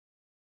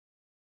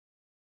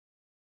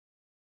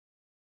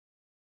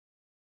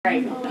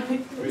Right.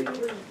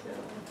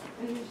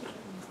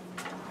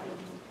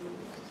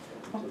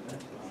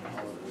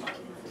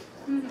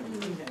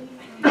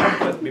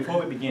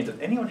 Before we begin, does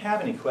anyone have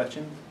any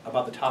questions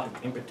about the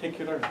topic in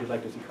particular if you'd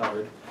like to see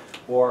covered,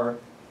 or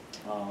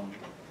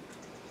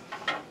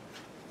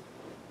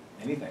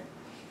anything?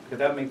 Because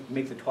that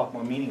makes the talk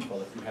more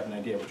meaningful if you have an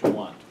idea what you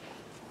want.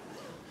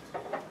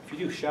 If you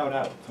do, shout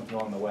out something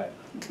along the way.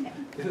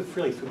 This is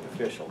really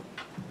superficial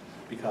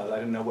because I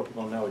don't know what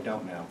people know or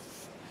don't know,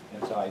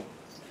 and so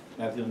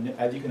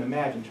as you can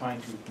imagine,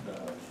 trying to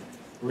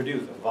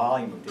reduce a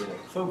volume of data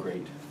so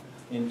great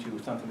into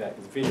something that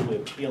is visually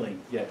appealing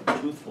yet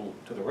truthful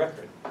to the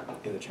record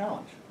is a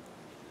challenge.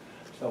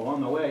 So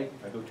along the way,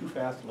 if I go too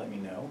fast, let me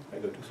know. If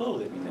I go too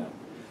slowly, let me know.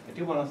 I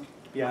do want us to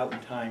be out in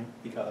time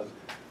because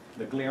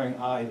the glaring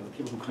eyes of the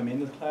people who come in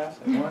this class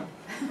at one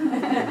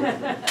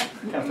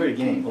kind of throw your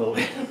game a little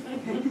bit.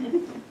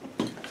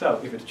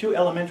 So if it's too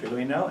elementary, let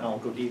me know, and I'll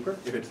go deeper.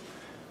 If it's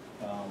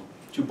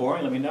too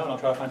boring, let me know, and I'll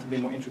try to find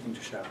something more interesting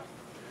to show.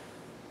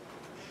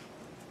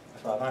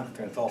 As far as I'm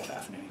concerned, it's all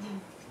fascinating.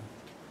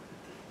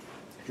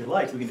 If you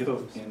like, we can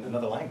do it in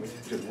another language,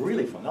 which is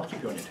really fun. That'll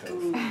keep you on your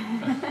toes.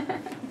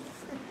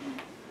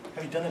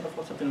 Have you done that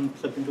before?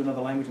 Slipped into another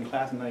language in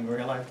class and not even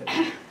realized it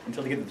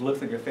until you get the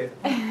looks on your face?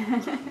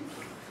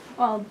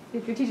 Well,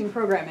 if you're teaching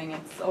programming,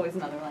 it's always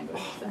another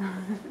language. So.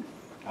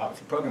 Oh,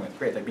 see, programming is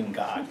great. It's like being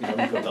God. You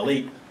know, you go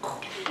delete.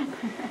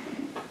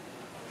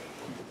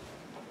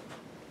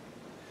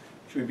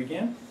 Should we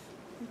begin?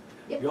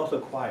 Yep. You're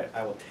also quiet.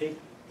 I will take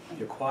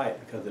you're quiet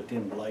because of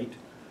dim light,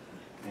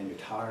 and you're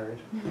tired,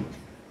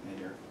 and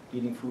you're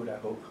eating food, I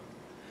hope.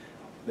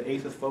 The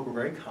ACES folk were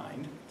very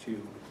kind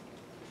to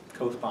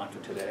co-sponsor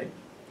today.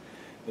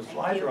 The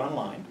slides are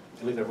online,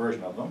 at least a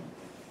version of them.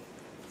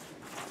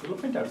 Little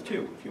printouts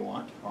too, if you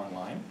want, are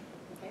online.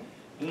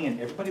 Okay. And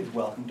everybody's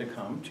welcome to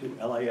come to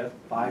LIS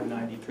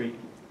 593D,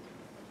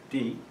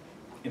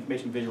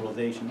 Information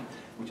Visualization,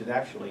 which is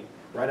actually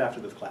right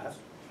after this class.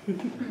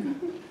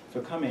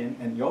 So come in,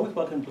 and you're always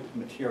welcome to look at the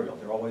material.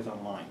 They're always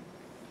online.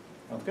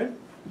 Sounds good?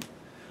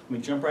 Let me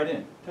jump right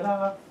in.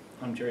 Ta-da!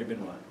 I'm Gerry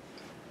Benoit.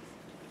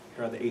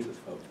 Here are the ACES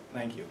folks.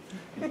 Thank you.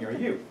 And here are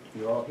you.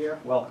 You're all here.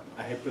 Welcome.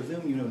 I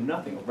presume you know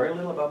nothing or very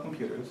little about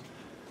computers,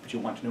 but you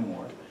want to know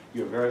more.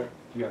 You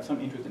have some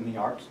interest in the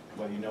arts,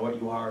 whether you know it,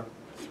 you are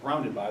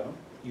surrounded by them.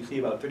 You see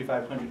about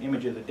 3,500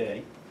 images a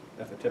day.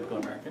 That's a typical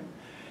American.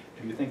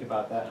 If you think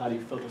about that, how do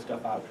you filter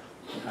stuff out?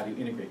 And how do you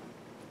integrate?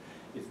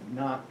 It's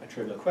not a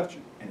trivial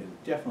question, and it's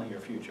definitely your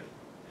future.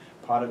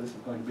 Part of this is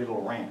going to be a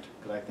little rant,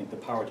 because I think the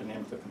power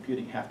dynamics of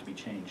computing have to be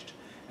changed,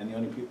 and the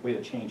only way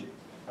to change it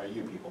are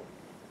you people.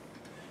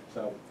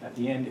 So at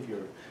the end, if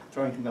you're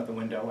throwing things out the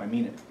window, I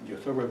mean it. If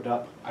you're so revved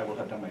up, I will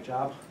have done my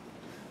job.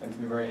 I'm going to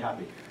be very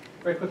happy.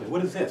 Very quickly,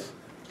 what is this?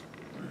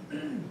 Is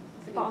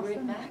it a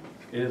grid map?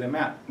 It is a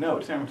map. No,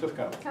 it's San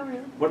Francisco. Oh, really?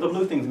 What do the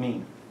blue things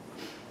mean?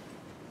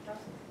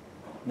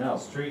 No.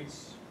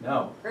 Streets.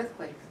 No.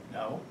 Earthquakes.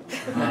 No.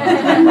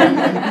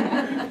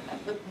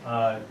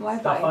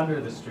 Stuff under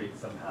the street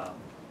somehow.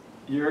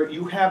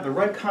 You have the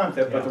right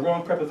concept, but the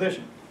wrong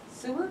preposition.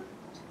 Sewer?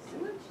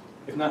 Sewage?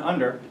 If not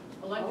under,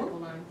 Electrical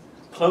lines.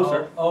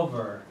 closer.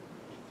 Over.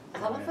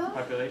 Telephone?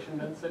 Population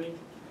density?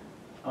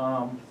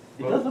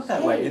 It does look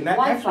that way, and that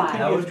Wi-Fi. actually That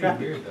can would be be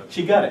traffic. weird, though.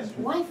 She got it.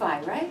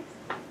 Wi-Fi, right?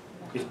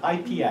 It's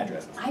IP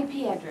addresses.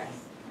 IP address.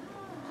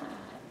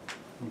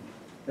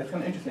 That's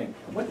kind of interesting.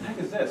 What the heck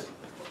is this?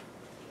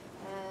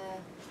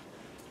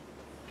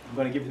 I'm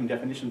going to give you some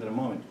definitions in a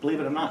moment. Believe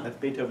it or not, that's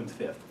Beethoven's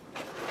Fifth.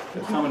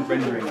 There's someone's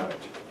rendering of it.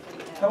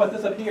 How about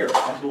this up here,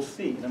 as we'll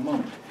see in a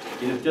moment?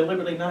 It is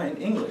deliberately not in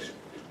English,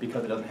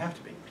 because it doesn't have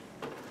to be.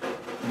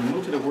 When you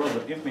move to the world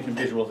of information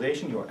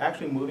visualization, you are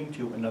actually moving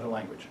to another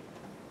language.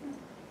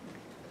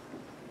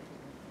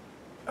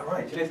 All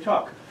right, today's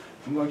talk.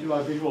 I'm going to do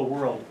our visual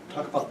world,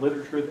 talk about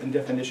literatures and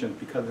definitions,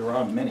 because there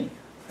are many.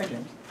 Hi,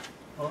 James.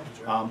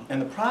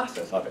 And the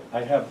process of it.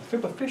 I have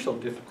superficial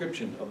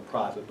descriptions of the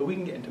process, but we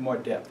can get into more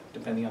depth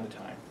depending on the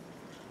time.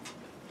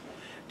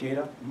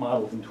 Data,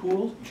 models, and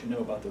tools, you should know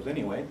about those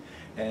anyway,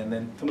 and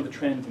then some of the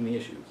trends and the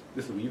issues.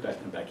 This is where you guys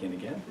come back in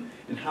again,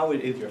 and how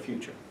it is your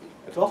future.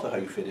 It's also how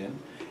you fit in,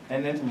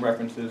 and then some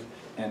references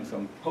and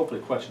some, hopefully,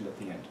 questions at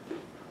the end.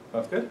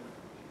 Sounds good?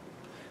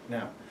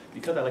 Now,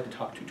 because I like to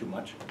talk too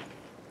much,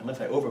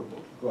 unless I overbook.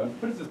 What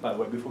is this, by the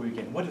way, before we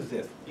begin? What is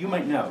this? You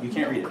might know. You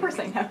can't read it. Of course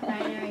I know.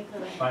 Binary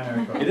code.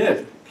 Binary code. It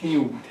is. Can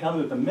you tell me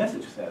what the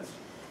message says?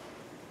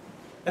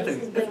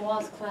 This is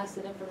Benoit's class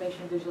in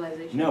information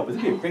visualization. No, but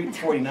this would be a great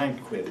 49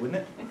 quiz,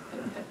 wouldn't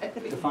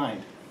it?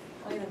 Defined.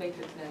 Only the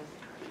matrix knows.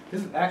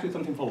 This is actually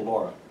something for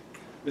Laura.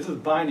 This is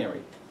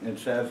binary, and it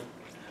says,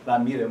 La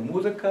mia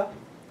musica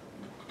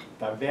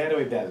davvero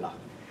è bella.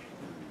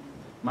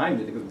 My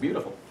music is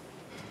beautiful.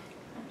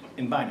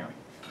 In binary.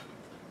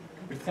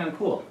 It's kind of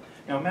cool.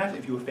 Now imagine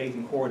if you were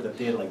facing hordes of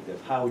data like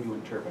this. How would you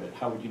interpret it?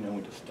 How would you know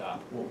when to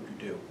stop? What would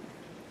you do?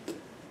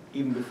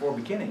 Even before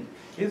beginning,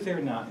 is there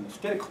not an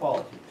aesthetic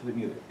quality to the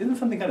music? Isn't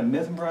something kind of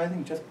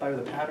mesmerizing just by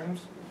the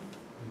patterns?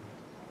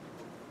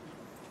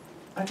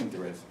 I think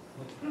there is.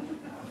 You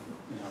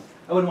know,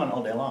 I wouldn't want it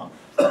all day long.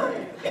 But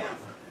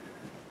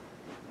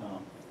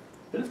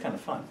it's kind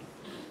of fun.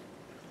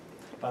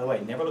 By the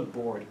way, never look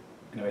bored.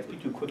 And if I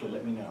speak too quickly,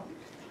 let me know.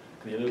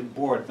 Because if you look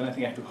bored, then I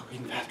think I have to go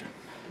even faster.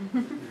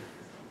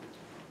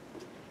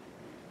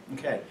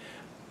 Okay,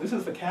 this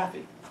is for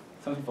Kathy.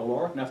 Something for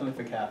Laura, now something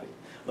for Kathy.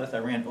 Unless I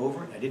ran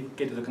over it, I didn't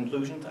get to the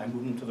conclusions, I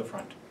moved them to the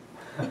front.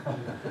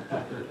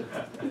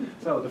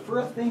 So the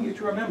first thing is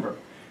to remember,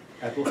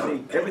 as we'll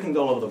see, everything's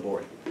all over the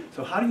board.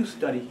 So how do you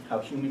study how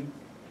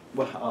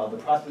the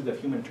processes of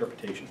human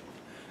interpretation?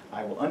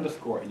 I will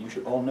underscore, and you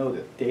should all know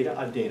this, data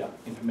are data,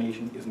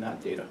 information is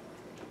not data.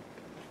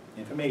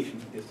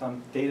 Information is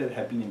some data that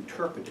have been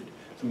interpreted,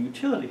 some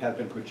utility has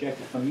been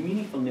projected, some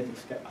meaningfulness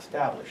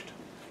established.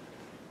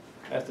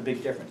 That's the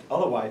big difference.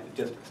 Otherwise, it's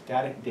just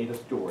static data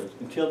stores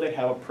until they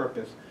have a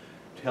purpose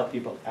to help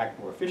people act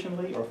more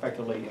efficiently or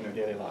effectively in their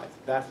daily lives.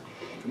 That's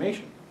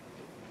information.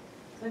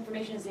 So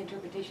information is the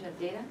interpretation of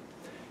data?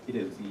 It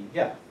is the,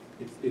 yeah,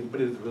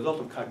 but it's the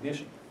result of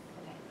cognition.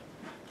 Okay.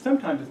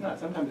 Sometimes it's not.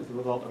 Sometimes it's the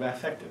result of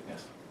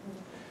affectiveness.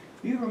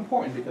 These are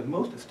important because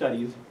most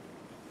studies,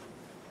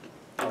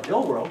 the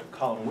old world,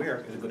 Colin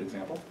Ware is a good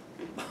example.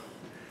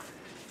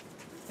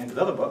 And his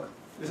other book,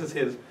 this is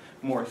his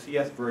more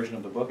CS version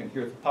of the book, and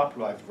here's the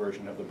popularized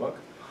version of the book.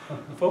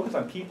 Focus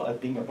on people as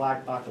being a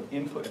black box of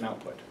input and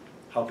output,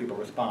 how people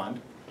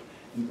respond.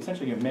 And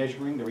essentially you're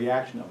measuring the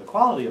reaction of the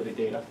quality of the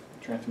data,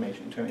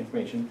 transformation,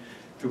 information,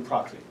 through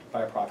proxy,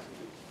 by a proxy.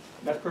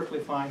 That's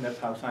perfectly fine. That's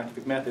how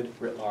scientific method,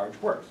 writ large,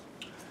 works.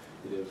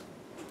 It is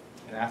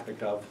an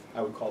aspect of,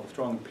 I would call the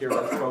strong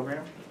empiricist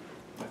program.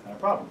 That's not a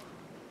problem.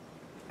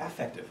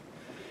 Affective.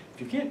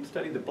 If you can't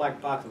study the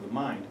black box of the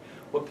mind,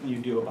 what can you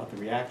do about the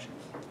reactions?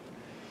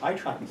 Eye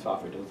tracking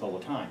software does this all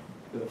the time.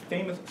 There's a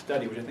famous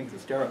study, which I think is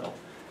hysterical,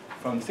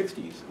 from the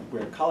 60s,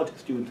 where college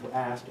students were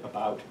asked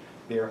about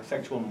their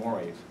sexual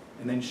mores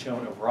and then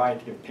shown a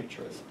variety of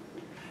pictures.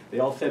 They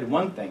all said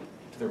one thing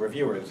to the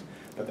reviewers,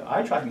 but the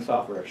eye tracking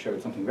software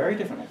showed something very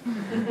different.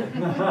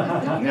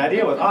 And the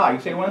idea was,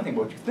 you say one thing,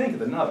 but what you think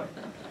is another.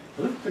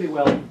 It looks pretty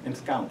well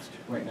ensconced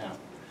right now.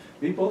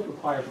 They both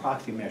require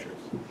proxy measures.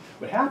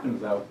 What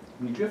happens, though,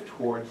 when you drift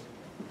towards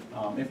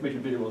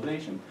information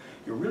visualization,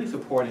 you're really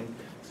supporting,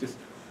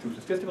 through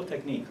statistical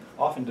techniques,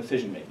 often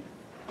decision-making.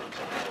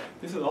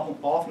 This is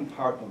often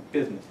part of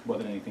business more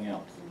than anything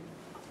else.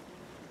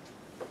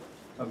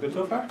 Sound good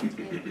so far?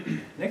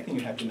 Next thing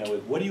you have to know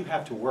is, what do you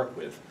have to work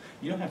with?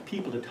 You don't have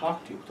people to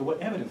talk to, so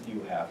what evidence do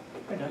you have?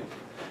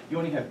 You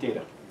only have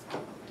data.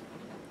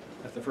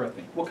 That's the first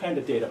thing. What kind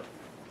of data?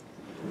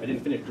 I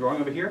didn't finish drawing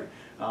over here,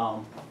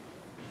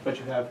 but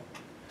you have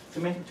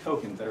semantic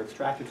tokens that are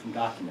extracted from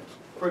documents.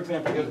 For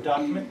example, here's a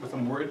document with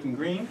some words in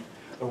green.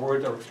 The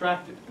words are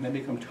extracted, and then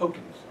become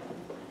tokens.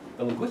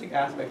 The linguistic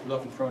aspect is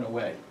often thrown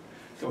away.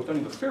 So it's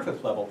only the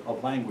surface level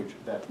of language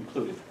that's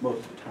included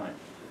most of the time.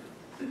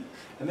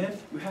 And then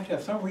you have to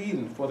have some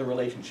reason for the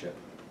relationship.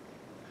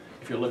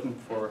 If you're looking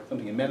for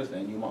something in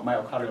medicine, you want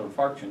myocardial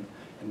infarction,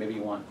 and maybe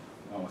you want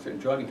a certain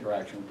drug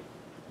interaction,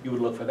 you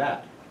would look for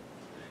that.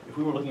 If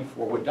we were looking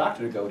for what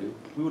doctor to go to,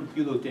 we would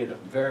view those data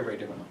very, very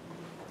differently.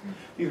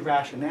 These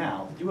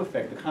rationales do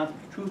affect the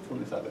concept of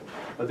truthfulness of it,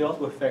 but they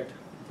also affect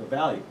the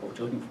value of what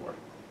you're looking for.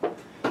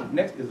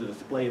 Next is the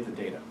display of the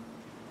data.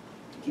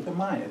 Keep in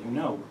mind, as you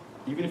know,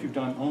 even if you've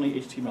done only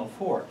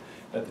HTML4,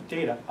 that the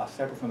data are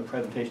separate from the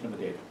presentation of the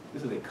data.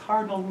 This is a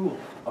cardinal rule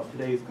of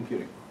today's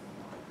computing.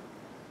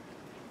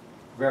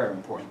 Very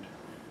important.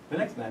 The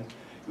next then,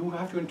 you will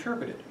have to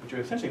interpret it, but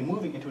you're essentially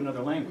moving into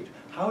another language.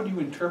 How do you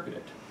interpret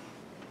it?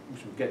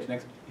 Which we'll get to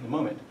next in a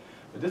moment.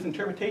 But this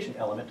interpretation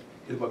element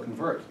is what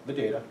converts the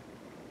data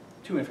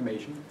to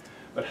information,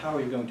 but how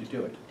are you going to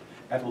do it?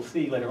 As we'll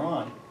see later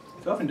on,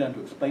 it's often done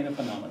to explain a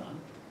phenomenon,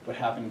 what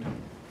happened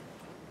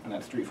on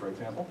that street, for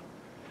example,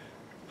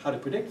 how to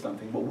predict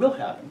something, what will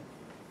happen,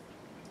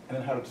 and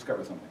then how to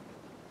discover something.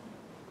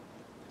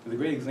 There's a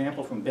great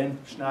example from Ben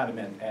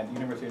Schneiderman at the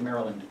University of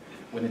Maryland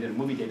when they did a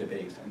movie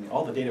database, and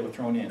all the data were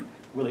thrown in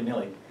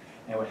willy-nilly.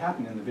 And what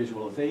happened in the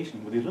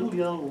visualization were these little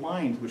yellow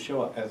lines would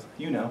show up, as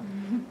you know,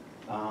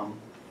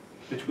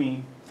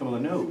 between some of the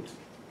nodes.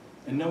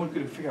 And no one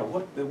could figure out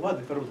what it was.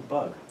 They thought it was a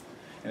bug.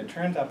 And it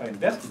turns out by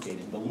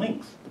investigating the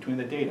links between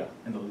the data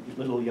and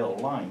the little yellow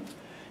lines,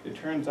 it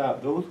turns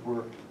out those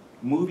were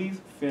movies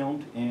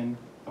filmed in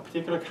a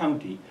particular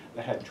county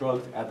that had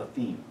drugs as a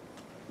theme.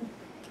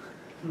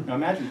 Now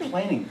imagine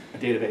planning a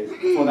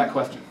database for that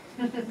question.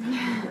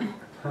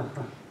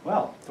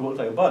 Well, so what looks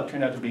like a bug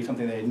turned out to be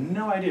something they had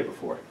no idea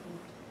before.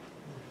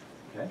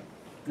 Okay?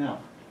 Now,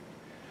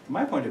 from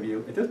my point of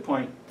view, at this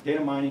point,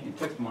 data mining and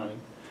text mining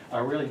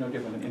are really no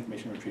different than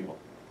information retrieval.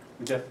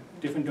 With just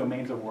different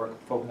domains of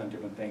work, focus on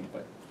different things,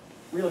 but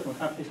really from a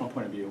computational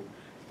point of view,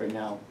 right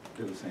now,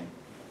 they're the same.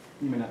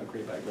 You may not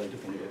agree, but I really do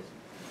think it is.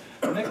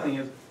 The next thing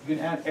is, you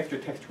can add extra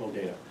textual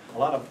data. A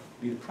lot of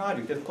these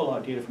projects just pull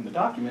out data from the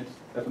documents,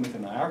 that's what makes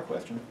it an IR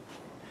question,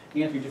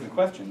 answer different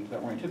questions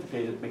that were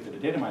anticipated, makes it a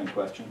data mining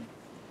question.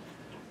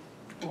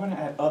 We're going to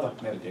add other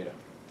metadata.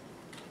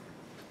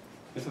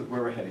 This is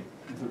where we're heading.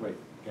 This is where,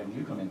 again,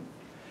 you come in.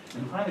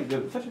 And finally,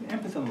 there's such an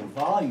emphasis on the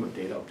volume of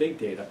data, of big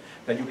data,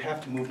 that you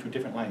have to move to a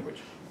different language.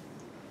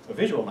 A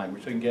visual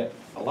language, so you can get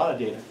a lot of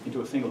data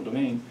into a single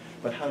domain,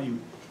 but how do you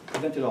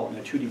present it all in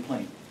a 2D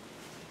plane?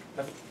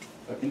 That's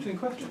an interesting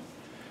question.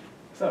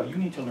 So you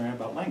need to learn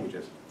about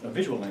languages,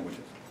 visual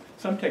languages.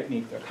 Some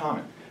techniques are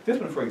common. This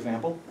one, for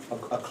example,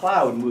 a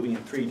cloud moving in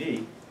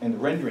 3D, and the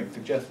rendering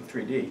suggests the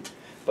 3D,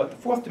 but the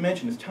fourth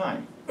dimension is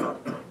time.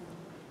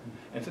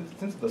 And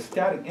since it's a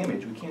static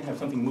image, we can't have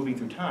something moving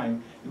through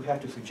time, you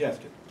have to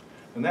suggest it.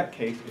 In that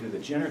case, it is a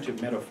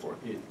generative metaphor.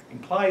 It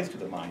implies to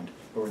the mind,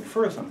 or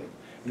infers something,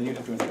 and then you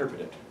have to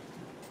interpret it.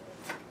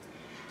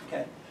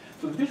 Okay.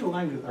 So the visual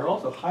languages are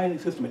also highly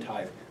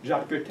systematized.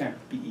 Jacques Bertin,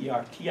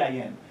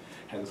 B-E-R-T-I-N,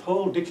 has this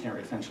whole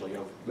dictionary, essentially,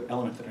 of the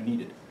elements that are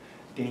needed.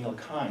 Daniel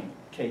Keim,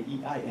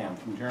 K-E-I-M,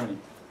 from Germany,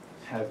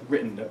 has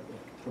written a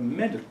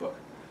tremendous book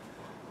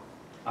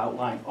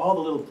outlining all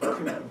the little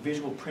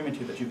visual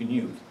primitives that you can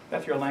use.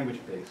 That's your language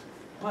base.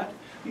 But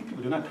these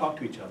people do not talk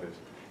to each other.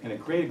 And a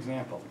great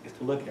example is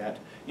to look at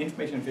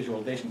information and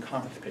visualization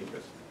conference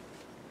papers.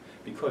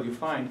 Because you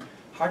find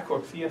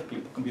hardcore CS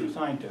people, computer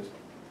scientists,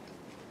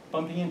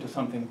 bumping into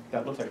something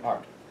that looks like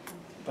art,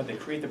 but they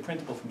create the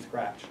principle from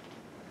scratch.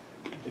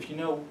 If you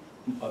know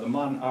the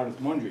modern artist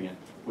Mondrian,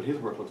 what his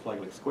work looks like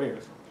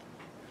squares.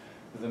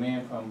 There's a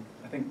man from,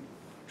 I think,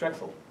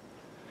 Drexel,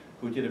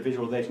 who did a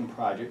visualization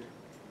project,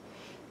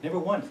 never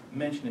once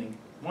mentioning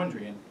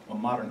Mondrian or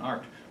modern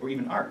art, or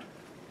even art.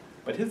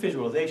 But his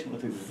visualization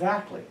looks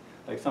exactly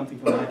like something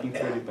from the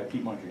 1930s by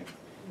Pete Mondrian.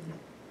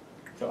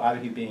 So either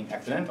he's being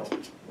accidental,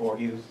 or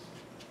he's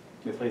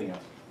misleading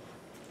us.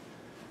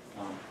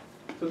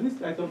 So these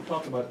guys don't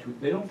talk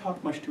they don't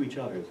talk much to each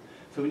other.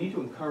 So we need to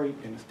encourage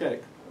an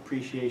aesthetic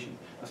appreciation.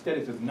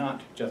 Aesthetics is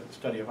not just the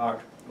study of art,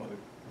 or the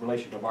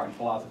relationship of art and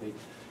philosophy.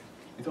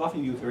 It's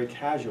often used very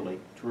casually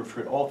to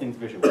refer to all things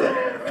visual.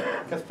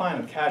 That's fine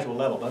on a casual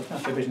level, but that's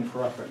not the vision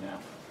for us right now.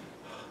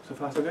 So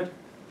far, so good?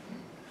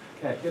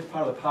 Okay, here's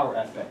part of the power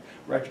aspect.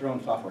 Write your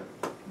own software.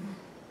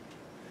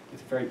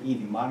 It's very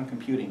easy. Modern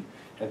computing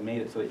has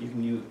made it so that you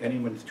can use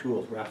anyone's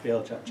tools,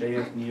 Raphael,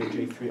 JS, Neo,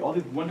 J3, all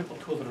these wonderful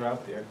tools that are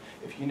out there.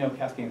 If you know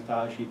cascading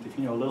style sheets, if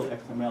you know a little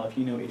XML, if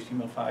you know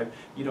HTML5,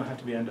 you don't have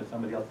to be under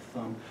somebody else's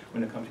thumb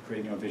when it comes to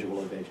creating your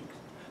visualizations.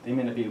 They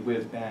may not be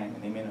whiz-bang,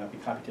 and they may not be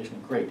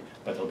computationally great,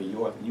 but they'll be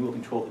yours, and you will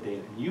control the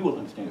data, and you will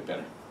understand it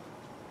better.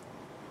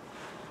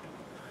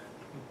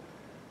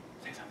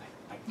 Say something.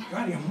 Like, you're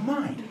out of your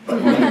mind.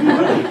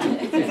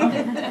 Say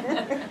something.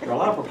 There are a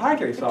lot of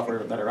proprietary software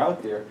that are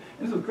out there,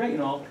 and this is great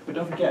and all, but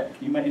don't forget,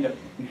 you might end up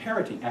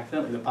inheriting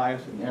accidentally the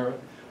bias and error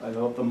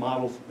of the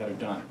models that are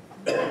done.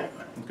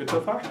 It's good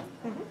so far?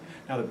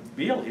 Now the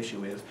real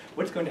issue is,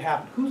 what's going to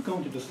happen? Who's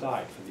going to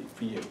decide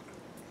for you?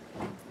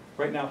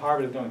 Right now,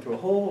 Harvard is going through a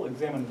whole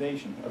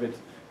examination of its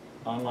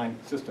online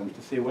systems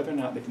to see whether or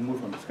not they can move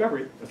from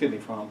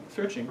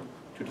searching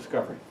to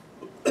discovery.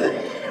 Well,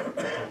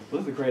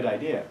 this is a great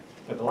idea,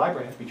 but the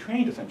library has to be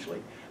trained,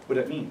 essentially, what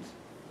it means.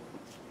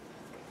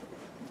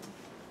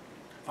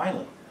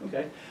 Finally,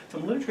 okay,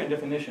 some literature and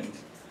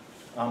definitions.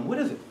 What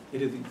is it?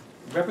 It is the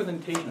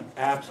representation of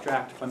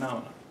abstract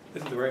phenomena.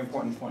 This is a very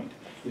important point.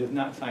 It is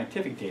not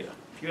scientific data.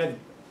 If you had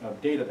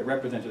data that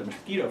represented a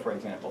mosquito, for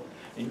example,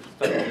 and you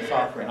study the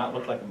software and not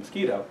look like a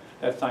mosquito,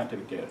 that's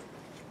scientific data.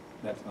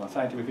 That's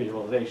scientific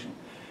visualization.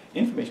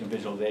 Information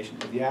visualization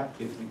is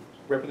the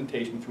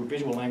representation through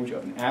visual language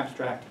of an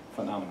abstract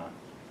phenomenon.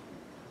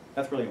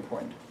 That's really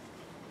important.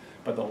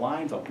 But the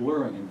lines are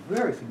blurring in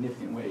very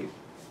significant ways.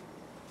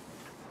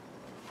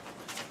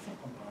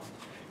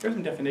 Here's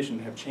some definitions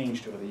that have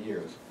changed over the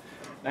years.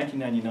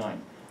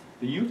 1999.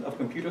 The use of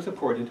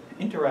computer-supported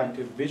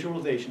interactive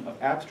visualization of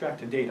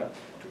abstract data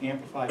to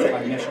amplify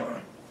cognition.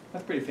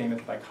 That's pretty famous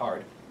by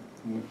Card.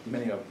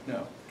 Many of you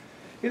know.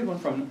 Here's one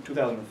from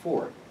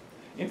 2004.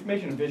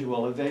 Information and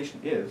visualization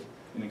is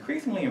an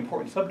increasingly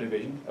important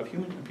subdivision of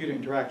human-computer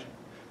interaction.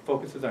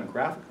 Focuses on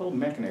graphical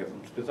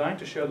mechanisms designed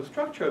to show the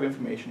structure of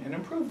information and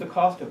improve the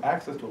cost of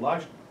access to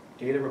large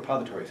data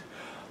repositories.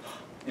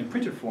 In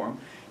printed form,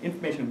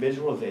 information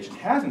visualization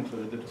has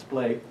included the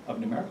display of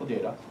numerical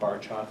data, bar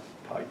charts,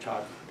 pie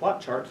charts,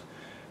 plot charts,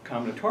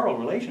 combinatorial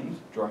relations,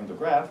 drawings of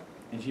graph,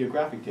 and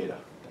geographic data.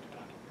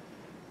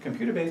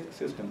 Computer-based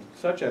systems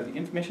such as the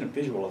information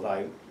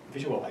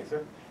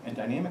visualizer and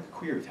dynamic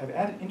queries have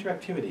added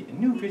interactivity and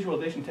new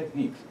visualization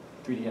techniques,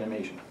 3D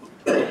animation.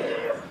 Well,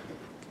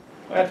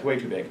 that's way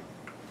too big.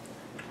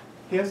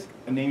 Here's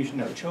a name you should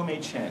know, Cho-Mei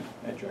Chen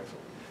at Drexel.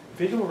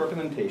 Visual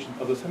representation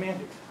of the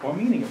semantics or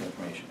meaning of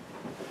information.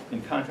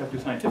 In contrast to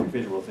scientific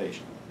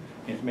visualization,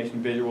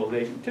 information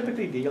visualization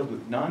typically deals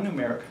with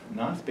non-numeric,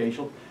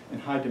 non-spatial,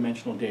 and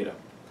high-dimensional data.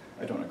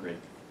 I don't agree.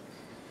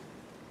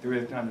 There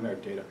is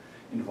non-numeric data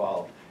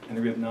involved, and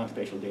there is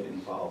non-spatial data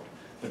involved,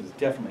 but it's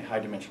definitely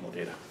high-dimensional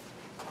data.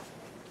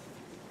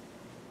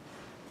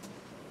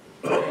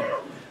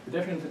 The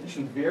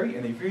definitions vary,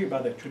 and they vary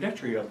by the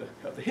trajectory of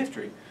the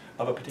history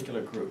of a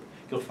particular group.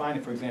 You'll find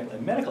that, for example,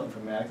 in medical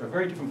informatics, a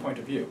very different point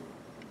of view.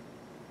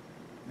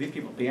 these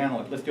people, the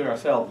analysts, let's do it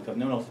ourselves because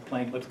no one else is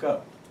playing, let's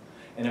go.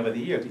 And over the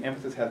years, the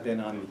emphasis has been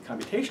on the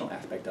computational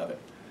aspect of it.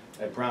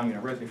 At Brown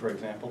University, for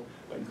example,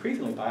 but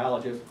increasingly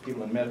biologists,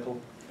 people in medical,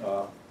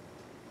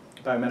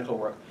 biomedical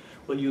work,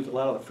 will use a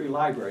lot of the free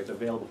libraries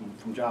available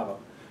from Java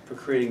for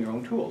creating your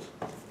own tools.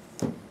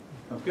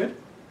 Sounds good?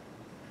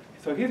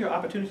 So here's your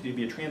opportunity to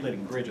be a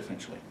translating bridge,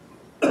 essentially.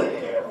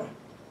 Here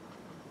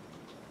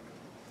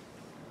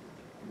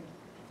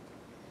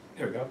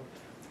we go.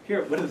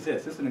 Here, what is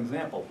this? This is an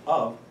example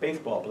of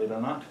baseball, believe it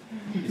or not.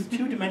 It's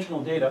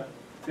two-dimensional data,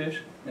 fish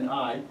and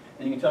eye,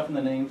 and you can tell from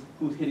the names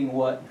who's hitting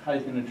what, how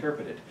you can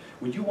interpret it.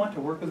 Would you want to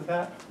work with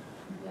that?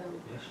 No.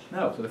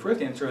 No. So the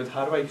first answer is,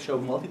 how do I show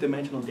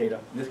multi-dimensional data,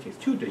 in this case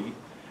 2D,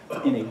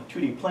 in a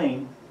 2D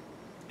plane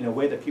in a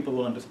way that people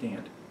will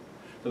understand?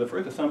 So the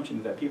first assumption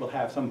is that people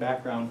have some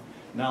background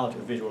knowledge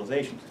of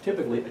visualizations,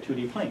 typically a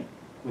 2D plane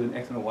with an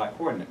X and a Y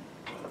coordinate.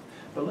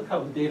 But look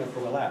how the data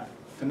overlap.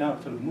 So now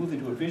it sort of moves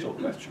into a visual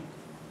question.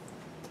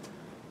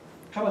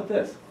 How about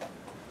this?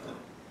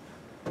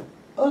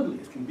 Ugly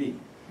as can be.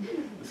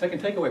 The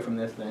second takeaway from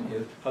this, then,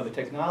 is how the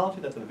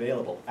technology that's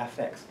available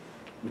affects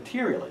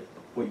materially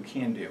what you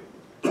can do.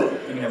 You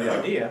can have the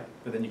idea,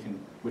 but then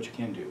what you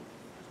can do.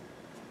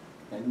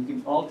 And you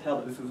can all tell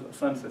that this is a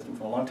sun system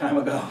from a long time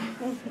ago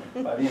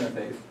by the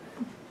interface.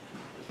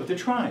 But they're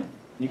trying.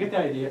 You get the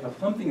idea of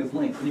something is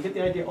linked, and you get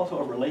the idea also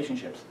of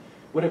relationships.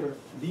 Whatever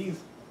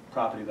these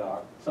properties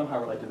are,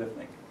 somehow relate to this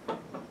thing.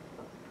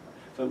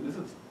 So this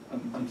is,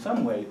 in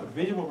some way, a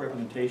visual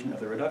representation of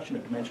the reduction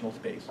of dimensional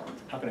space.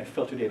 How can I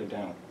filter data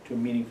down to a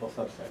meaningful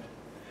subset?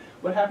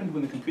 What happens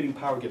when the computing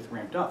power gets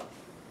ramped up?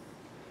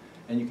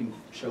 And you can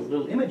show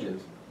little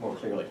images more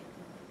clearly.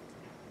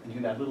 And you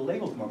can add little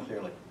labels more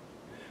clearly.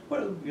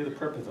 What would be the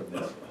purpose of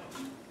this?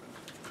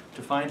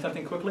 To find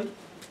something quickly?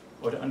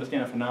 Or to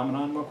understand a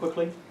phenomenon more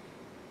quickly?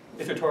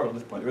 It's rhetorical at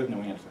this point, there is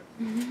no answer.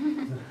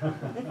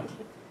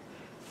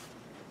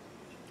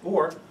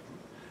 Or,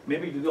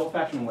 maybe do the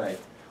old-fashioned way.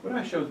 What if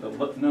I showed the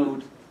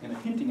nodes and a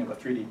hinting of a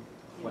 3D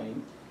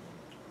plane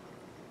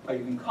by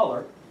using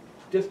color,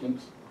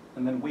 distance,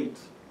 and then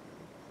weights?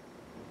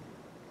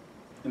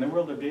 In the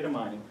world of data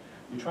mining,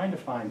 you're trying to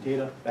find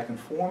data that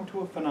conform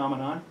to a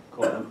phenomenon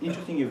called an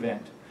interesting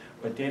event,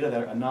 but data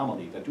that are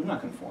anomalies, that do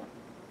not conform.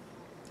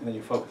 And then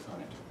you focus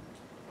on it.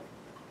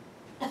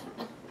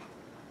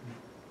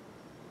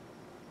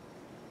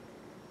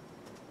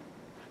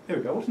 Here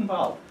we go, what's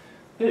involved?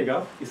 Here you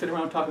go, you sit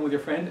around talking with your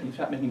friend and you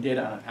start making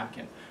data on a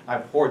napkin. I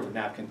have hordes of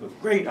napkins with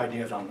great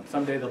ideas on them.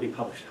 Someday they'll be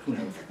published, who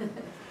knows.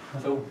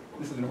 So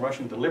this is in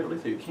Russian deliberately,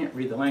 so you can't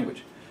read the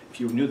language.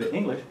 If you knew the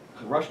English,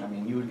 the Russian, I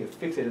mean, you would get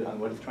fixated on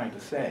what it's trying to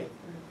say.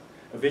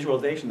 A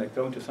visualization that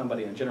going to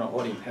somebody in a general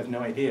audience has no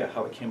idea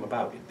how it came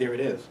about. There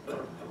it is.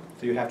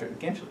 So you have to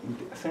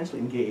essentially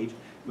engage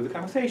with a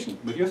conversation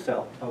with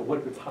yourself about what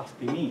it could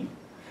possibly mean.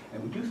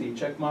 And we do see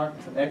check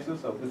marks and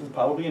X's, so this is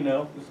probably a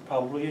no, this is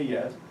probably a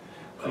yes.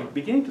 So you're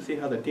beginning to see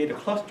how the data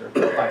cluster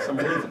by some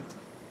reason.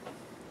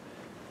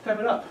 Type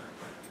it up.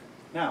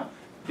 Now,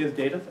 here's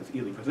data that's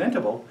easily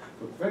presentable,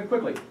 but very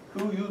quickly,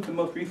 who used the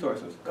most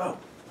resources? Go.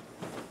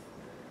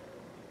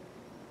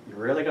 You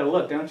really got to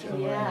look, don't you?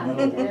 Yeah, you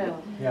do.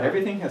 Yeah.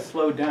 Everything has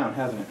slowed down,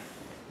 hasn't it?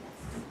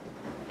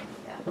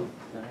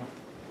 Yeah.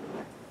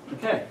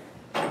 Okay.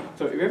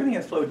 So if everything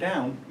has slowed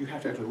down, you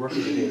have to actually work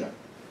with the data.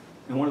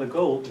 And one of the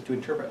goals is to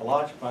interpret a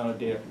large amount of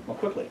data more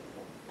quickly.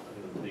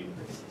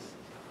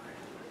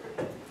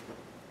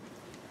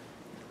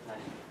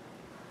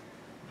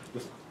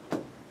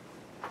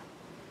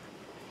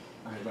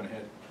 I went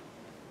ahead.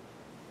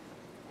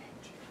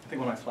 I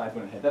think one of my slides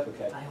went ahead. That's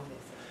okay.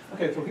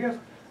 Okay, so here's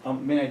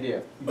main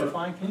idea. You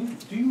define,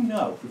 do you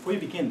know, before you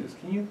begin this,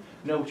 can you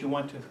know what you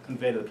want to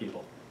convey to the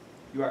people?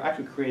 You are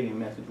actually creating a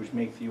message which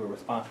makes you a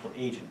responsible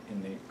agent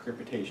in the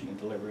interpretation and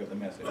delivery of the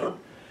message.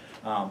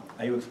 Are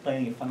you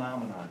explaining a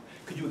phenomenon?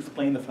 Could you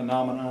explain the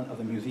phenomenon of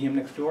the museum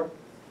next door?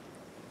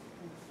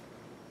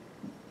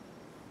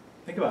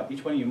 Think about it.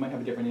 Each one of you might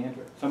have a different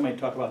answer. Some might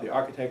talk about the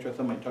architecture,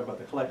 some might talk about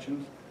the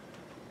collections,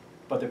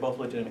 but they're both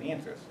legitimate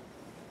answers.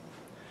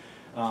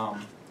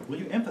 Will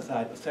you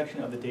emphasize a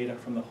section of the data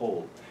from the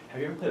whole?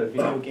 Have you ever played a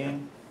video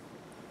game?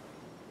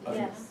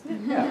 Yes.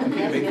 Yeah,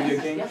 computer-based Yes,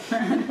 video game? yes.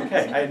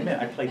 Okay, I admit,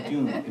 I play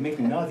Doom. It makes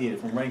me nauseated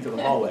from running through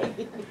the hallway.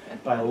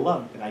 But I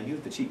love it, and I use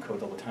the cheat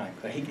codes all the time,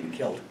 because I hate getting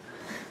killed.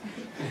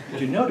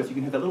 But you notice you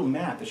can have that little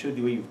map that shows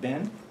you where you've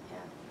been.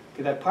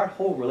 Because that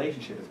part-whole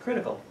relationship is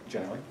critical,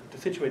 generally, to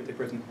situate the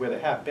person where they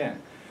have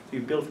been. So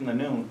you build from the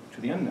known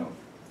to the unknown.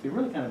 So you're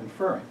really kind of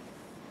inferring.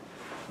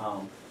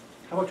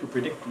 How about you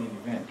predict the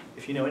event?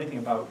 If you know anything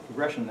about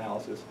regression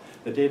analysis,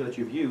 the data that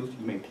you've used,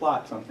 you may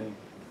plot something,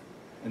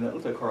 and that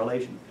looks like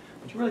correlation.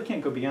 But you really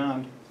can't go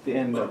beyond the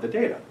end of the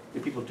data.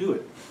 If people do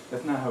it,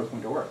 that's not how it's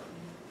going to work.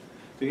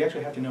 So you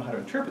actually have to know how to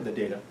interpret the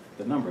data,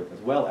 the numbers, as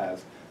well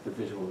as the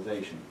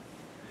visualization.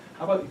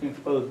 How about you can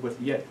expose what's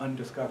yet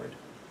undiscovered?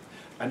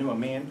 I know a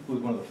man who's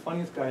one of the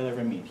funniest guys I'll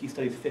ever meet. He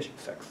studies fish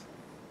sex.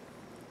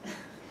 Like,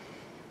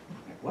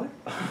 what?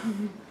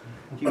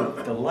 He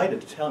was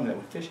delighted to tell me that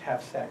when fish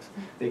have sex,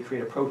 they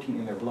create a protein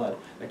in their blood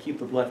that keeps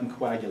the blood from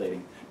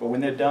coagulating. But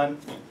when they're done,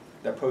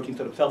 that protein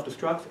sort of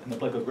self-destructs and the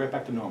blood goes right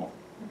back to normal.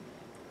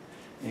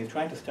 And he's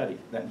trying to study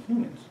that in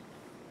humans.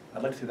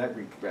 I'd like to see that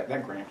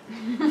grant.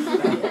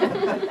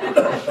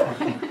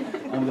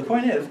 The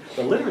point is,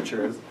 the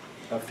literatures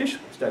of fish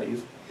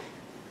studies,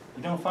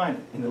 you don't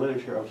find in the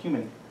literature of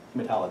human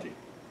hematology.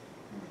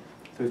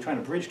 So he's trying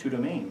to bridge two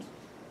domains.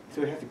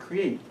 So he has to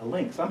create a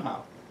link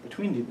somehow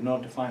between these in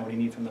order to find what he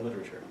needs from the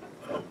literature.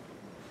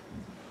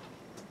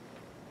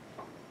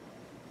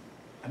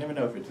 I never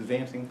know if it's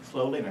advancing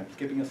slowly and I'm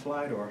skipping a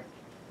slide or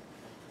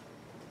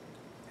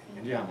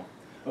andiamo.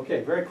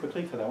 Okay, very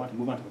quickly, because I want to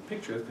move on to the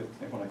pictures, because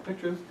everyone likes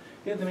pictures.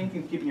 Here's the main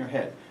thing to keep in your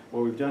head.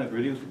 What we've done is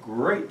reduce a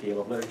great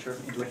deal of literature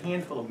into a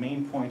handful of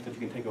main points that you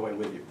can take away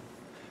with you.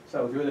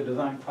 So there is a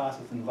design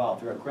process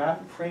involved. There are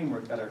graphic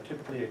frameworks that are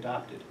typically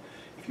adopted.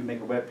 If you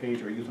make a web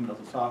page or use some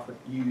other software,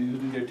 you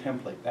use their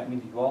template. That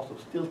means you also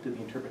still do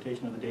the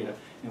interpretation of the data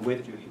in a way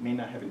that you may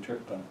not have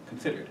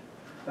considered.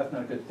 That's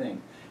not a good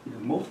thing. It is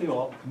mostly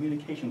all a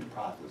communications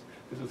process.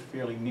 This is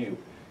fairly new.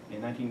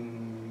 In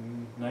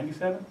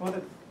 1997, was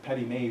it?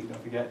 Patty Mays,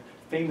 don't forget,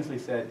 famously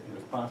said in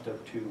response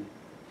to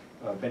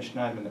Ben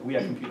Schneidman that we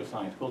at Computer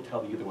Science will tell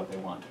the user what they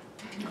want.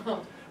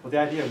 Well, the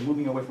idea of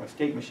moving away from a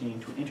state machine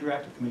to an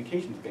interactive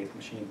communications-based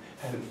machine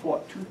has been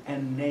fought tooth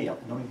and nail,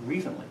 and only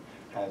recently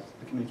has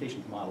the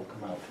communications model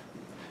come out.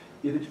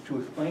 Either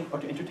to explain or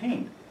to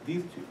entertain.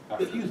 These two are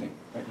fusing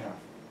right now.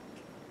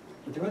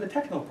 But there is a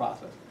technical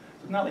process.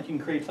 So it's not like you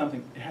can create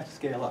something, it has to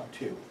scale up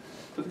too.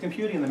 So the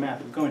computing and the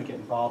math is going to get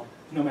involved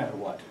no matter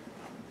what.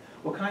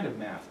 What kind of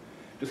math?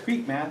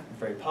 Discrete math is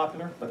very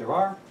popular, but there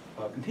are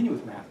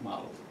continuous math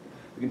models.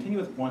 The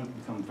continuous ones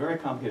become very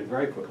complicated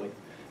very quickly,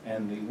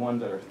 and the ones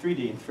that are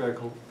 3D and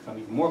spherical become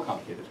even more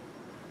complicated.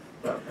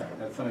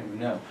 That's something you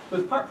know. So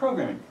it's part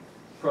programming.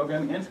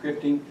 Programming and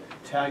scripting,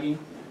 tagging,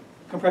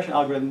 compression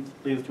algorithms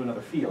leads to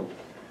another field.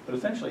 But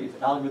essentially,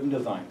 it's algorithm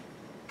design.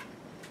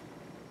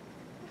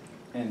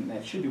 And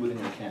that should be within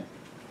your ken.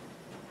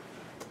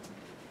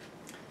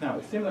 Now,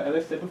 it's similar, as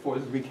I said before,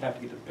 this is a recap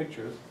to get to the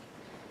pictures.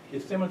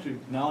 It's similar to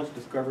knowledge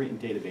discovery in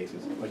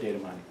databases or data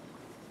mining.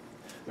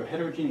 There are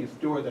heterogeneous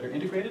stores that are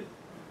integrated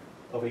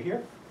over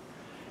here,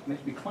 and they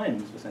should be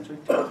cleansed, essentially,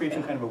 to create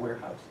some kind of a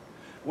warehouse.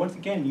 Once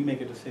again, you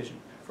make a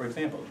decision. For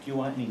example, do you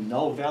want any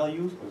null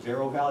values or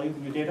zero values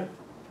in your data?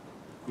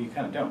 Well, you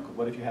kind of don't, because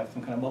what if you have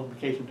some kind of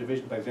multiplication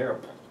division by zero?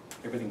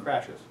 Everything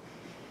crashes.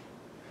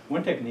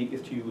 One technique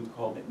is to use what's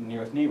called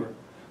nearest neighbor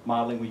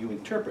modeling, where you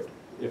interpret.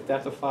 If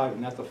that's a 5,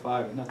 and that's a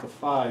 5, and that's a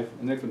 5,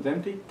 and the next one's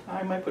empty,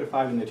 I might put a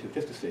 5 in there too,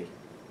 just to see.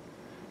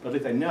 But at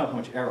least I know how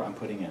much error I'm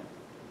putting in.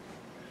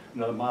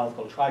 Another model is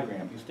called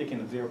trigram. You stick in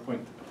a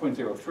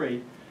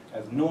 0.03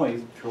 as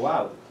noise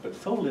throughout, but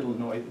so little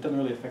noise, it doesn't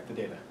really affect the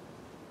data.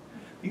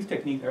 These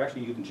techniques are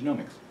actually used in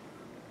genomics.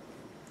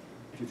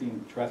 If you've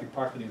seen Jurassic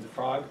Park, they use a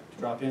frog to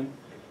drop in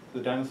the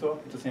dinosaur,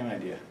 it's the same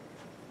idea.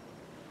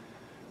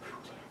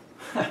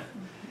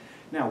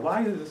 Now,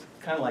 why is this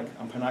kind of like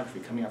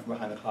pornography coming out from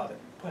behind the closet?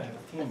 Boy, I have a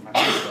theme in my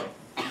mind today.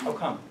 How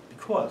come?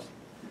 Because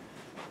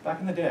back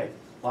in the day,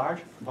 large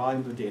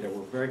volumes of data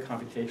were very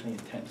computationally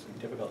intense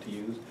and difficult to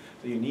use,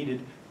 so you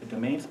needed a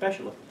domain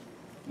specialist,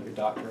 like a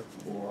doctor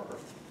or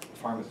a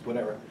pharmacist,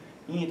 whatever.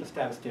 You need a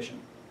statistician,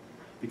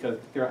 because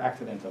there are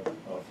accidents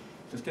of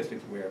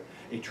statistics where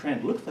a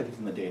trend looks like it's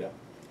in the data,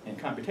 and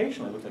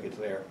computationally it looks like it's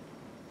there,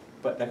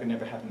 but that could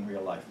never happen in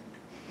real life.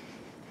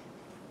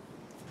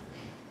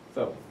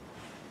 So,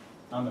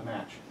 on the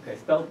match. Okay,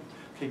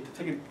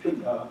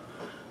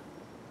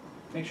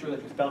 make sure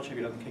that your spell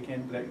checker doesn't kick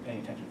in without you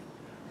paying attention.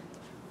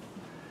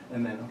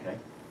 And then, okay.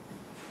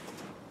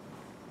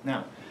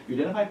 Now, you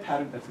identify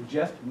patterns that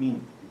suggest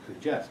meaning. You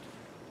suggest.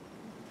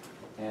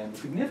 And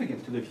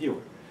significance to the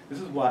viewer. This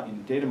is what,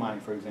 in data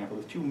mining, for example,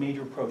 there's two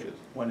major approaches.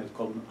 One is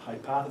called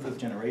hypothesis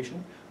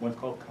generation. One's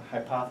called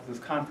hypothesis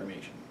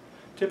confirmation.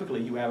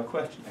 Typically, you have a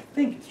question. I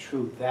think it's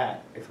true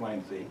that X, Y,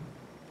 and Z.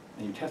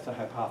 And you test that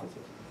hypothesis.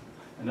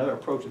 Another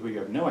approach is where you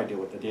have no idea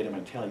what the data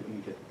might tell you, and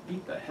you just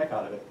beat the heck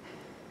out of it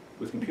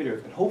with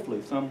computers, and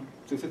hopefully some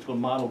statistical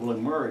model will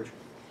emerge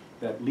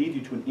that leads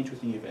you to an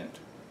interesting event.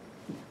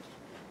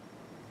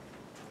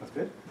 That's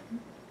good?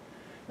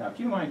 Now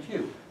keep in mind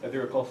too, that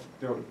there are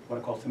what are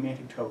called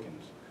semantic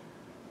tokens.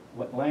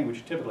 What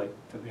language typically,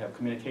 because we have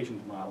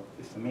communications model,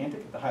 is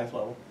semantic at the highest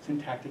level,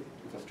 syntactic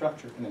is a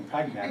structure, and then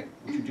pragmatic,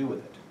 what you do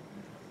with it.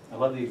 I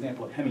love the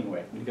example of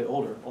Hemingway. When you get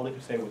older, all they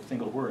could say was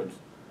single words.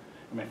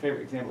 And my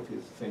favorite example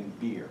is saying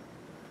beer.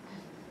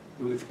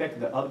 It was expected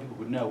that other people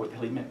would know what the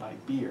hell he meant by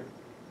beer.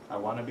 I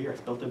want a beer, I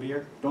spilt a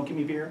beer, don't give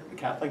me beer, the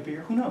cat like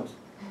beer, who knows?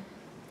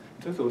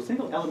 So a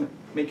single element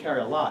may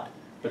carry a lot,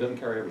 but doesn't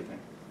carry everything.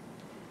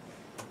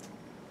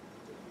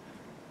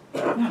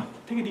 Now,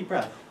 take a deep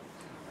breath.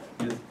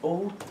 It is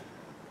old,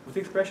 what's the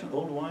expression,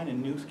 old wine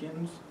and new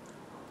skins?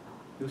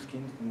 New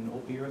skins and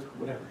old beers,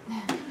 whatever.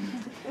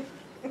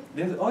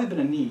 There's always been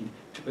a need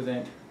to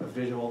present a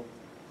visual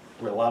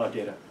where a lot of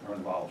data are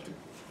involved.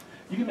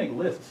 You can make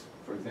lists,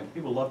 for example.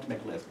 People love to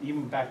make lists,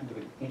 even back into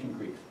the ancient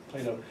Greeks.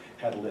 Plato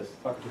had lists,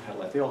 Socrates had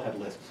lists, they all had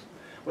lists.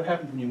 What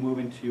happens when you move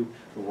into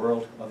the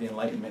world of the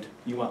Enlightenment?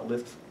 You want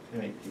lists to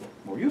make you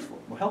more useful,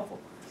 more helpful.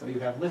 So you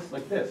have lists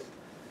like this.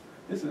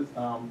 This is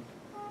a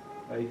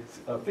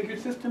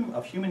figured system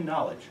of human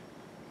knowledge.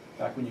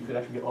 Back when you could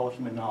actually get all of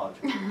human knowledge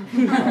on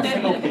a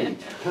single page.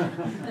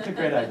 It's a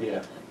great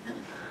idea.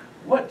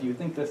 What do you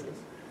think this is? Is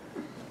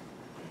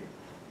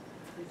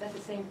that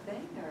the same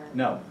thing, or?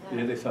 No, it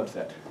is a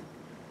subset.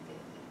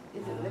 Is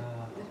it literature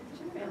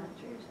or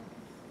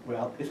something?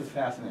 Well, this is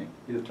fascinating.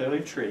 It is clearly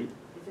a tree,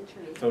 It's a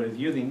tree. so it is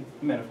using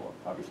a metaphor,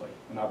 obviously,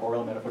 an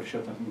arboreal metaphor to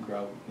show something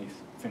grow and these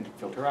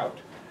filter out.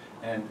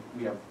 And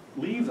we have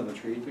leaves on the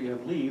tree, so you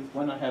have leaves.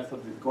 Why not have some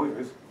of these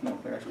goiters? No,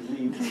 they're actually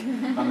leaves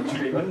on the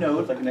tree, or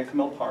nodes, like an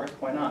XML parse.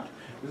 Why not?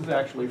 This is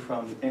actually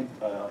from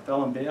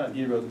D'Alembert and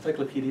Diderot's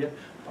Encyclopedia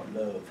of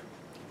Love.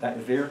 That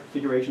is their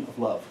figuration of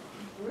love.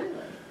 Really?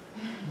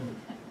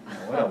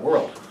 What a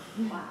world.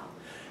 Wow.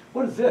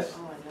 What is this?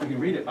 Oh, I You know.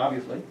 can read it,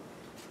 obviously.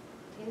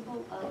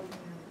 Table of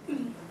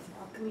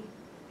alchemy.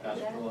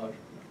 Astrological.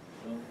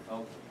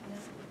 No,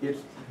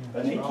 It's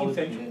an 18th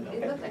century.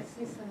 It looked like,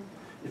 see some,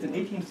 It's an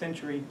 18th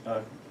century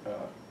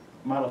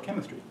model of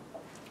chemistry.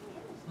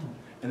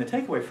 And the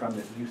takeaway from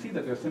this is you see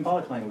that there are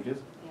symbolic languages,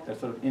 that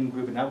sort of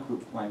in-group and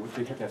out-group language, so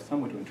you have to have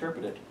someone to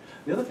interpret it.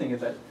 The other thing is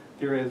that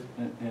there is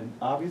an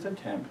obvious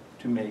attempt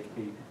to make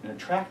an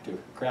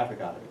attractive graphic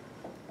out of it.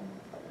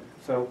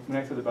 So when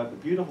I said about the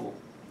beautiful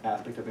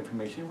aspect of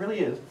information, it really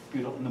is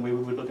beautiful in the way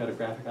we would look at a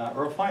graphic art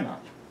or a fine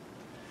art.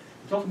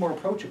 It's also more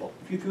approachable.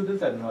 If you threw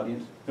this at an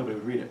audience, nobody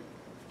would read it.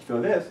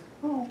 So this,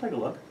 oh, I'll take a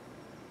look.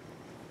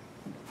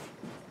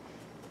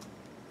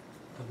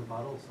 Are the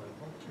bottles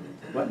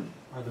labeled? What?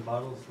 Are the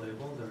bottles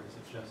labeled, or is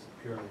it just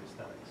purely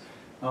aesthetics?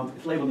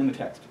 It's labeled in the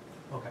text.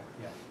 Okay,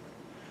 yeah.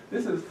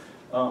 This is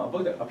a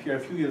book that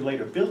appeared a few years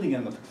later, building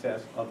on the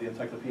success of the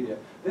encyclopedia.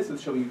 This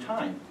is showing you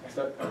time.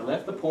 I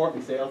left the port,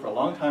 we sailed for a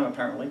long time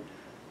apparently,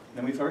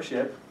 then we saw a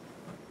ship.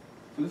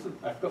 So this is,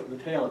 I forgot the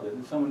tale of it,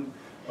 it's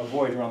a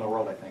voyage around the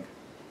world, I think.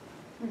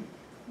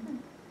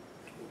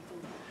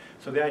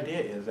 So the idea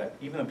is that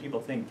even though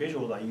people think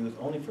visuals are used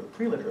only for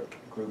pre-literate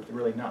groups, they're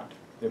really not.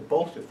 They're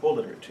bolstered for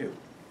literate too.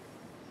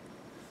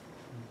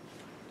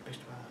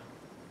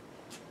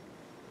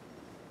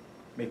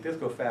 Make this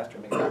go faster,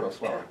 make that go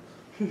slower.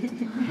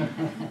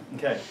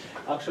 Okay,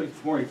 I'll show you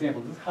some more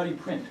examples. This is how do you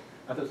print.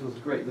 I thought this was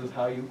great. This is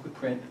how you could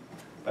print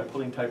by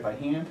pulling type by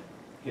hand.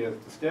 Here's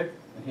the stick,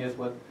 and here's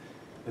what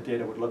the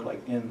data would look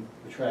like in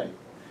the tray.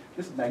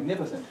 This is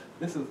magnificent.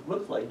 This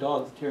looks like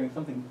dogs tearing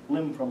something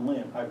limb from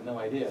limb. I have no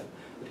idea.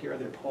 But here are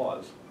their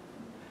paws.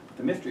 But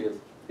the mystery is,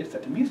 it's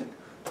set to music.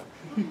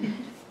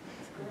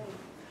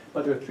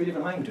 But there are 3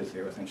 different languages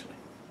here, essentially.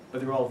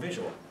 But they're all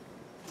visual.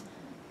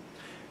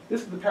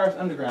 This is the Paris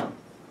Underground.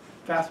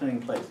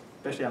 Fascinating place,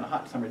 especially on a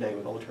hot summer day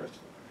with all the tourists.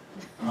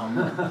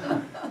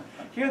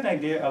 Here's an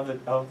idea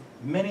of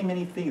many,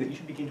 many things that you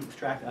should begin to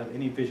extract out of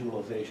any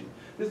visualization.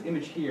 This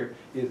image here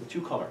is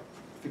 2-color.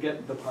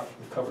 Forget the part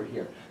that's covered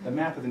here. The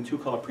map is in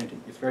 2-color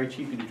printing. It's very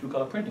cheap to do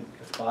 2-color printing.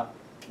 A spot,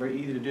 very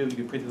easy to do. You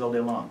can print this all day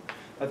long.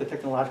 That's a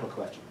technological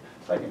question.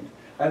 Second,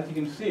 as you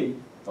can see,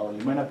 or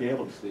you might not be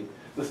able to see,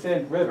 the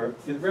Seine River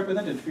is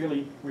represented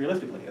fairly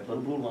realistically as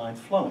little blue lines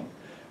flowing.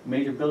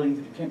 Major buildings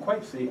that you can't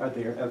quite see are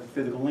there as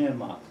physical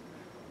landmarks.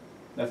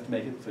 That's to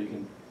make it so you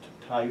can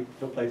tie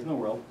to a place in the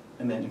world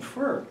and then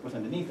infer what's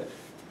underneath it.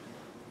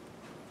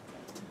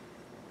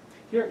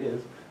 Here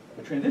is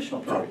a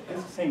transitional period.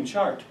 It's the same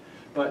chart,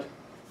 but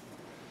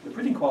the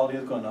printing quality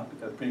has gone up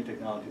because printing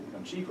technology has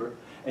become cheaper,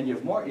 and you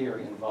have more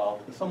area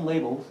involved with some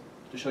labels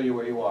to show you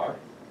where you are,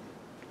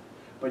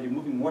 but you're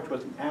moving more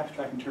towards an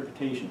abstract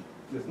interpretation.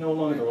 There's no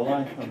longer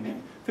relying on the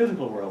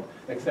physical world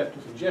except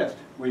to suggest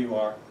where you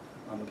are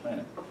on the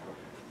planet.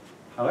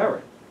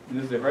 However, and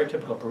this is a very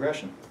typical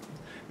progression,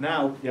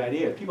 now the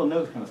idea is people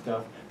know this kind of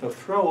stuff, they'll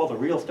throw all the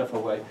real stuff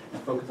away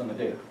and focus on the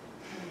data.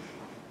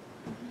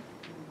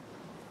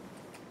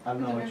 I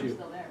don't know The what river's you...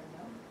 still there,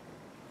 no?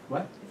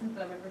 What? Isn't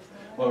the river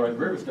still there? Well, the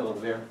river's still over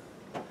there.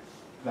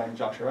 Back in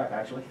Jock Chirac,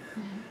 actually,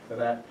 for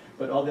that.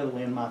 But all the other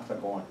landmarks are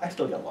gone. I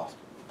still get lost.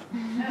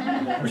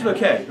 Which is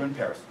okay, you're in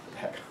Paris. What the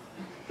heck?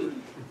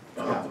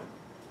 Yeah.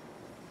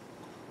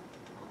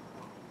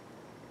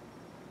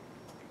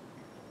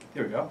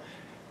 Here we go.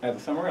 As a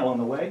summary along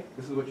the way,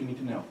 this is what you need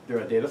to know. There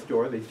are data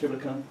stored. They typically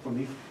come from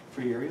these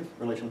 3 areas,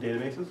 relational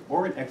databases,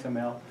 or in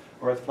XML,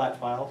 or as flat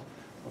files.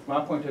 Well, from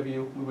our point of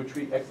view, we would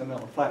treat XML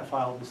and flat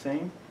files the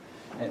same,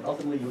 and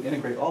ultimately you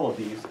integrate all of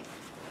these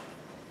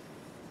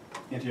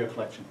into your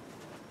collection.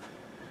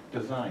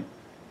 Design.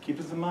 Keep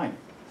this in mind.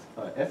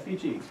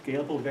 SVG,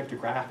 Scalable Vector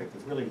Graphics,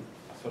 is really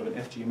sort of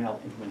an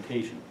SGML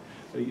implementation.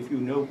 So if you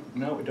know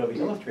Adobe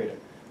Illustrator,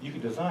 you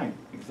can design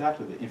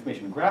exactly the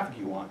information graphic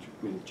you want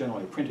with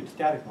generally a printed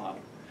static model,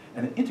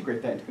 and then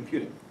integrate that into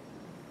computing.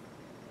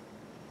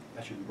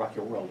 That should rock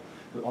your world.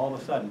 But all of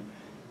a sudden,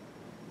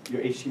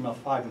 your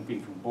HTML5 went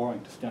being from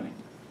boring to stunning.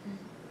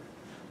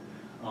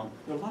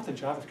 There are lots of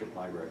JavaScript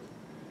libraries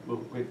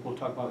we'll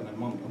talk about in a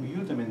moment, and we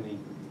use them in the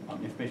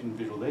information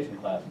visualization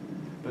class,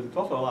 but it's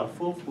also a lot of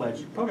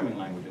full-fledged programming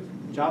languages.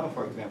 Java,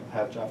 for example,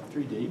 has Java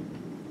 3D,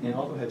 and it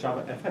also has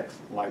Java FX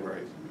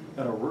libraries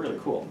that are really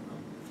cool.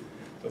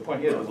 So the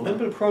point is, with a little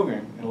bit of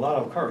programming and a lot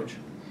of courage,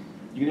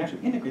 you can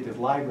actually integrate this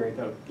library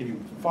that will give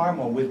you far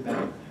more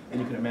wisdom than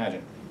you can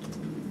imagine.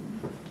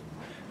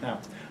 Now,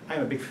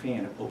 I'm a big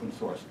fan of open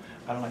source.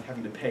 I don't like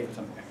having to pay for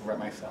something I can write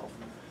myself.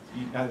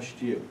 Neither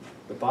should you.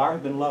 The bar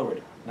has been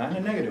lowered, not in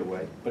a negative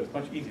way, but it's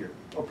much easier.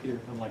 Oh, Peter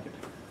doesn't like it.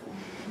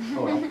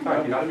 Oh, well,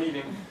 sorry, Got a Peter.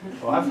 meeting.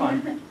 Well, have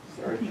fun.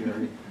 Sorry,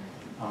 Gerry.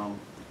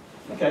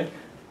 Okay.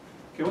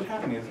 Okay, what's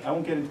happening is, I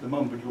won't get into the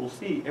moment, but you will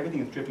see everything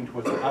is drifting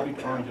towards an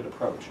object-oriented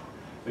approach.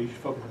 So you should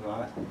focus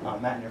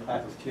on that in your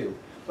classes too.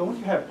 So once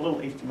you have a little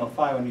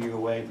HTML5 under your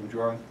way from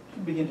drawing, you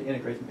can begin to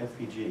integrate some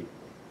SVG.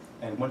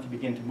 And once you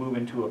begin to move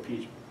into a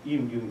PHP,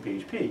 even using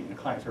PHP in a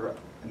client-server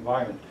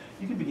environment,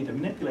 you can begin to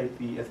manipulate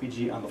the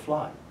SVG on the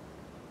fly.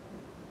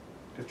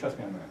 Just trust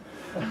me on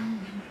that.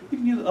 You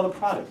can use other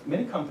products.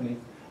 Many companies,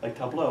 like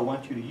Tableau,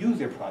 want you to use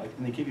their product,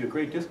 and they give you a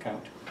great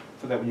discount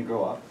so that when you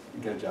grow up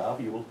and get a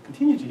job, you will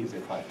continue to use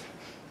their product.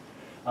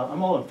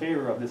 I'm all in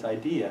favor of this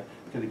idea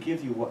because it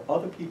gives you what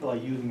other people are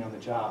using on the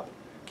job.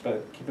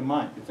 But keep in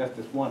mind, that's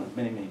just one of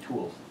many, many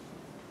tools.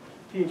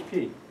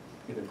 PHP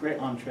is a great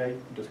entree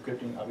into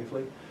scripting,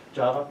 obviously.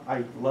 Java,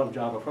 I love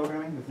Java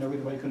programming. There's no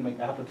reason why you couldn't make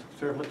applets,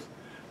 servlets,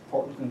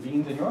 portlets, and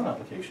beans in your own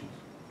applications.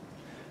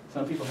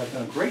 Some people have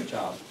done a great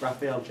job.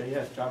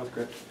 Raphael.js,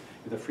 JavaScript,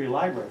 is a free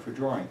library for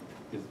drawing.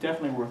 It's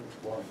definitely worth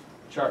exploring.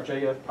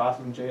 Chart.js,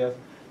 Processing.js,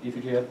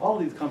 DC.js, all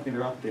of these companies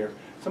are out there,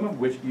 some of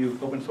which use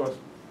open source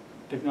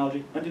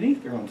technology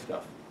underneath their own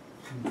stuff.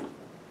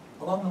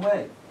 Along the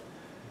way,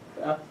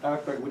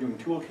 we're doing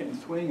Toolkit and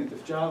Swing, and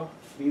this Java,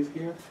 these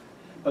here.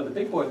 But the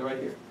big boys are right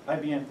here,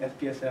 IBM,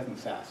 SPSS, and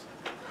SAS.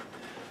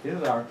 These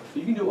are, so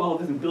you can do all of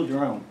this and build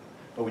your own,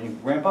 but when you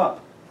ramp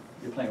up,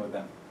 you're playing with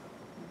them.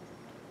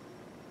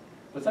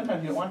 But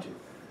sometimes you don't want to.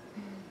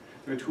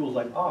 There are tools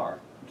like R,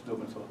 which is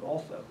open source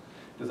also,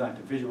 designed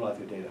to visualize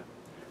your data.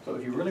 So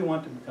if you really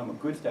want to become a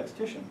good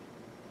statistician,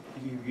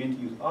 you can begin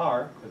to use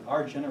R, because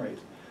R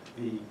generates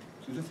the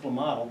statistical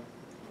model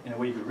in a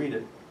way you can read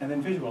it, and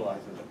then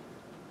visualizes it.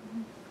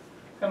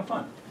 It's kind of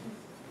fun.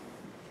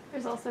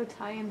 There's also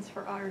tie-ins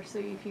for R, so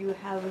if you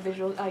have a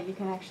visual, you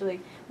can actually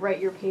write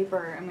your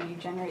paper, and when you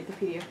generate the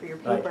PDF for your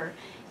paper,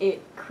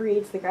 it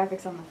creates the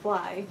graphics on the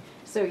fly,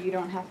 so you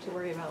don't have to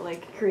worry about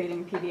like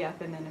creating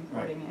PDF and then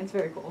importing it. It's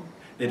very cool.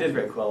 It is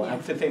very cool. Yeah.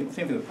 I'm saying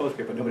same thing with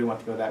PostScript, but nobody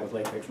wants to go that with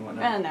LaTeX and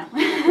whatnot. No.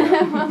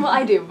 Yeah. Well,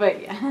 I do, but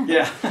yeah.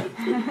 Yeah.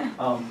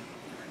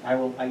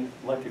 I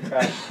like to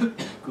track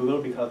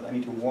Google because I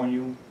need to warn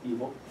you,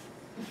 evil.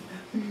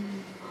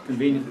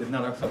 Convenience is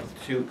not our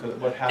substitute, because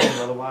what happens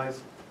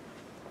otherwise?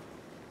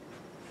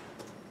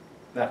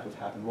 That's what's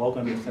happened. We're all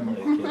going to be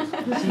assimilated,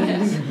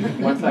 kids.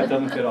 One size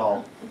doesn't fit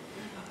all.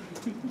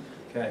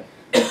 Okay.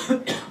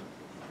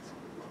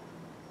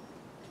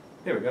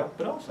 There we go.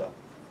 But also,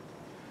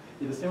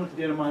 it's similar to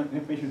data mining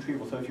and information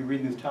retrieval. So if you're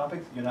reading these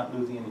topics, you're not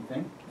losing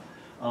anything.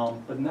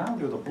 But now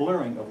there's a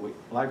blurring of what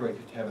libraries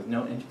used to have as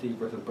known entity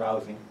versus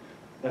browsing.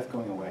 That's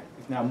going away.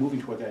 It's now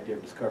moving toward the idea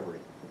of discovery.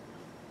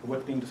 So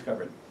what's being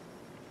discovered?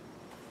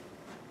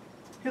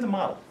 Here's a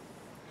model.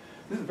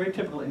 This is very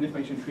typical in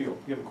information retrieval.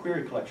 You have a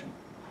query collection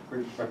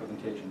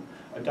representation,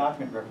 a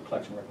document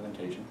collection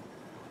representation,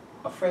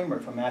 a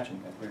framework for matching,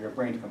 that's where your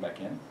brains come back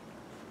in,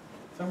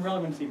 some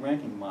relevancy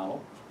ranking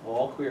model of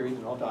all queries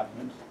and all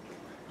documents,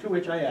 to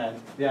which I add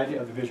the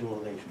idea of the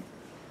visualization.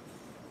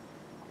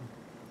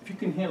 If you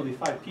can handle these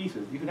 5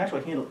 pieces, you can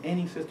actually handle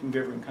any system you've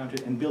ever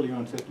encountered and build your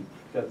own system,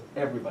 because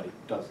everybody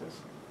does this.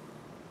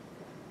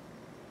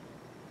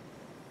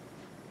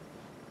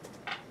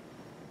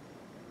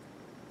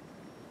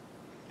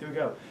 There we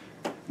go.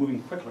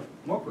 Moving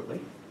more quickly,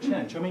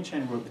 Chen.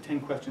 Chen wrote the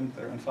 10 questions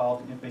that are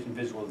unsolved in information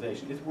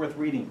visualization. It's worth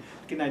reading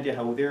to get an idea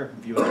how they're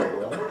viewing the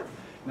world.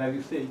 And as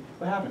you see,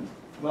 what happens?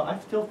 Well, I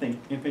still think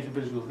information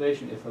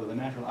visualization is sort of the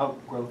natural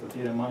outgrowth of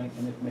data mining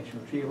and information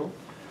retrieval.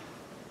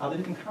 Are they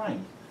different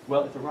kinds?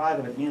 Well, it's a rise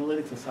of an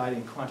analytic society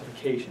and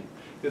quantification.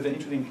 There's an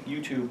interesting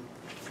YouTube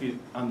feed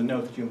on the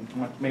notes that you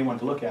may want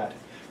to look at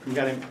from a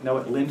guy named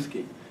Benoit.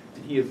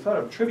 He has sort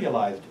of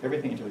trivialized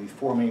everything into these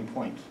 4 main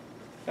points.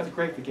 That's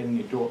great for getting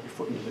your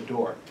foot into the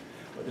door,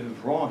 but it is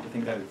wrong to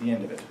think that is the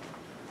end of it.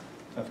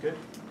 Sounds good?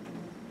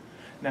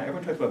 Now,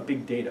 everyone talks about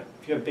big data.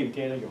 If you have big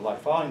data, you have a lot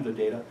of volumes of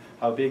data.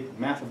 How big?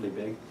 Massively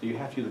big. So you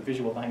have to use a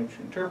visual language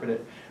to interpret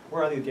it.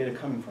 Where are these data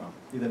coming from?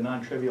 These are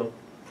non-trivial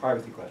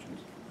privacy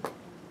questions.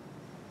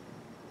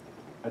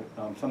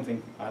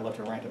 Something I love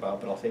to rant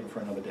about, but I'll save it for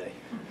another day.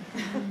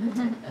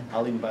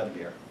 I'll even buy the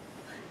beer.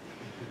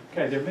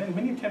 Okay, there have been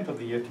many attempts over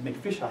the years to make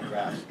fisheye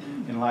graphs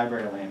in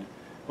library land.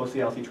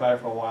 OCLC tried it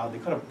for a while. They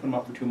could have put them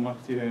up for 2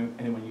 months to see if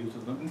anyone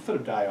uses them, and sort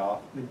of die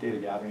off, the data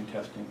gathering,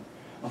 testing.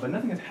 But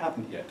nothing has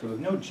happened yet, so there's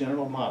no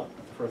general model.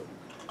 That's the first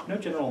thing. No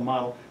general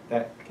model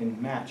that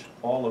can match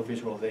all of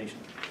visualization.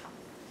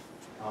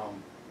 Our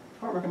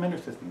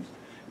recommender systems.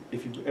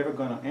 If you've ever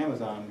gone on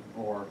Amazon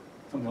or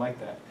something like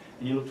that,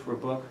 and you look for a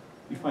book,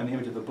 you find the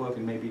image of the book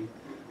and maybe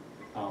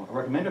A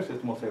recommender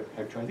system will say,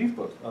 have you tried these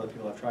books? Other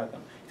people have tried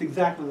them. It's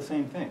exactly the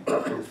same thing.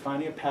 It's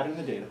finding a pattern in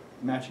the data,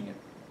 matching it,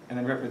 and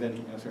then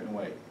representing it in a certain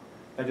way.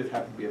 That just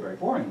happens to be a very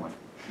boring one.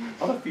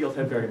 Other fields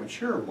have very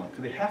mature ones,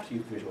 because they have to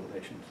use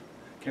visualizations.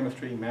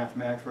 Chemistry,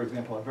 mathematics, for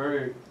example, are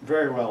very,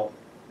 very well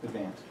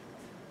advanced.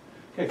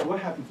 Okay, so what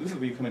happens, this is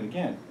where you come in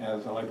again,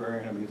 as a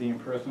librarian or museum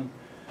person.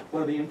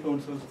 What are the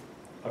influences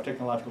of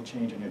technological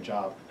change in your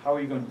job? How are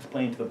you going to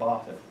explain to the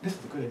boss that this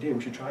is a good idea,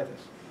 we should try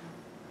this?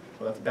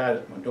 Well, that's a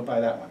bad one, don't buy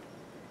that one.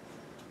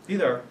 These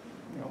are,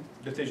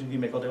 decisions you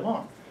make all day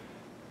long.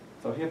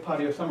 So here's part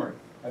of your summary,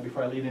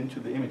 before I lead into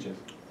the images.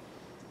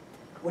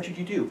 What should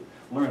you do?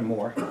 Learn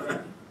more.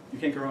 You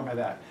can't go wrong by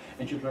that.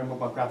 And you should learn more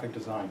about graphic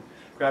design.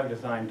 Graphic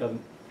design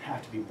doesn't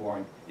have to be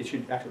boring. It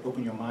should actually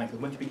open your mind,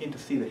 because once you begin to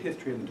see the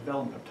history and the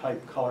development of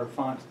type, color,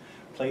 fonts,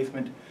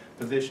 placement,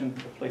 position,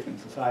 placement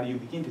in society, you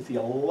begin to see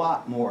a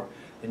lot more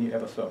than you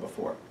ever saw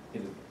before.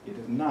 It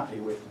is not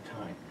a waste of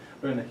time.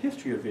 Learn the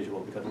history of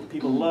visual, because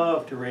people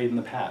love to read in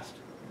the past.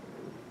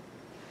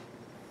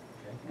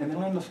 Okay? And then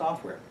learn the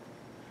software.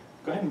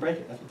 Go ahead and break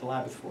it. That's what the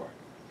lab is for.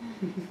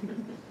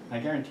 I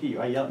guarantee you,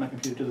 I yell at my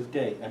computer to this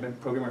day. I've been a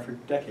programmer for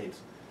decades.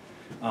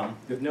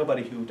 There's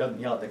nobody who doesn't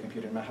yell at their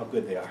computer, no matter how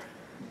good they are.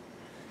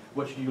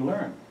 What should you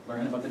learn?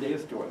 Learn about the data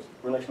stores,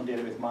 relational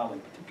database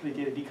modeling,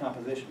 particularly data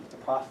decomposition. It's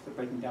the process of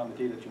breaking down the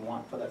data that you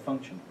want for that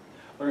function.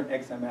 Learn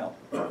XML.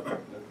 The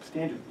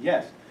standard,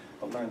 yes,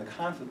 but learn the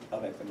concept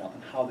of XML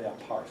and how they are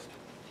parsed.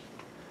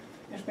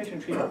 Information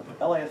retrieval,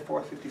 LIS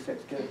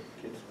 466, get it,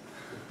 kids.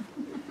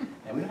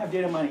 And we don't have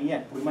data mining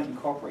yet, but we might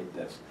incorporate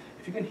this.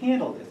 If you can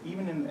handle this,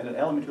 even at an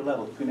elementary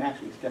level, you can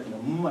actually step into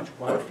a much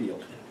wider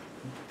field.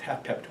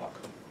 Have pep talk.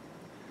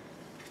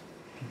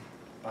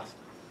 Basta.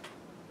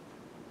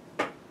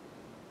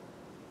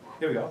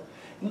 There we go.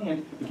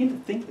 And begin to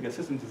think like a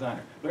systems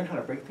designer. Learn how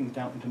to break things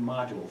down into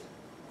modules.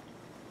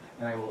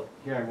 And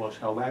I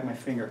shall wag my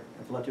finger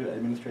and let you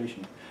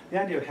administration.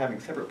 The idea of having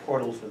separate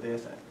portals for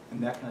this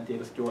and that kind of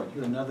data store.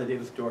 Here's another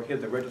data store.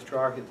 Here's the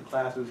registrar. Here's the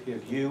classes.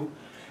 Here's you.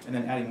 And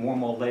then adding more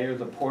and more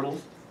layers of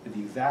portals is the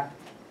exact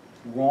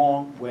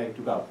wrong way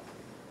to go.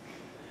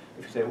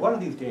 If you say, what are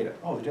these data?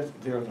 Oh, they're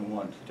just zeros and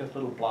ones. They're just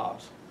little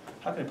blobs.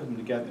 How can I put them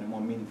together in a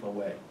more meaningful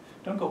way?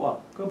 Don't go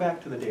up. Go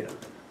back to the data.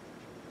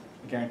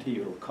 I guarantee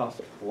you it'll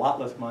cost a lot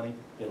less money.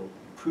 It'll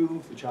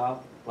improve the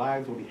job.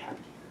 Lives will be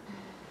happy.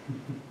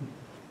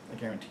 I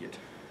guarantee it.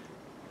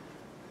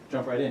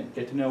 Jump right in.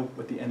 Get to know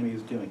what the enemy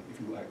is doing. If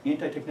you are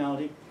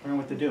anti-technology, learn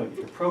what they're doing. If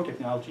you're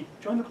pro-technology,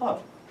 join the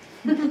club.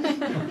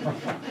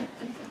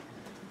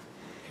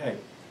 Okay.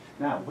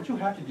 Now, what you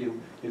have to do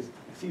is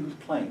see who's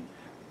playing.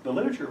 The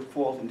literature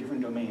falls in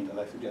different domains, as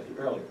I suggested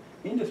earlier.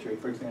 Industry,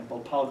 for example,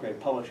 Polygrade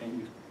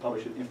Publishing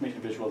publishes information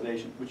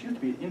visualization, which used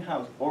to be an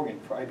in-house organ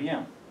for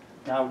IBM.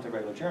 Now it's a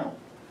regular journal.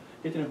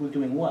 Get to know who's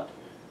doing what.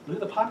 Look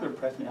at the popular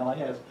press in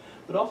LIS,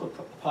 but also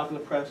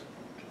popular press,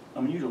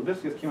 unusual.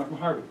 This just came out from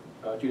Harvard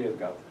 2 days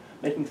ago,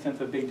 making sense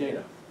of big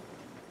data.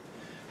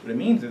 What it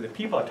means is if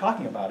people are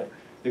talking about it,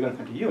 they're going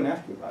to come to you and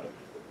ask you about it.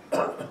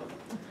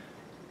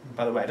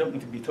 By the way, I don't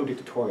need to be so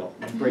dictatorial.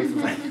 Embrace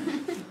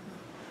it.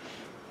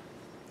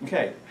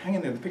 Okay, hang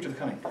in there, the pictures are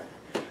coming.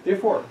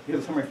 Therefore,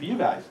 here's a summary for you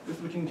guys. This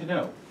is what you need to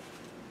know.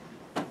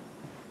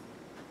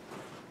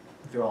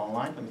 They're all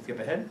online, let me skip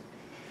ahead.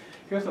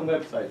 Here are some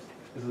websites.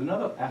 This is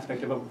another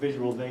aspect of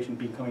visualization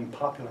becoming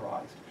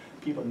popularized.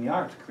 People in the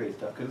arts create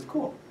stuff because it's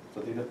cool, so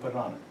they just put it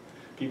on it.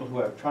 People who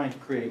are trying to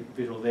create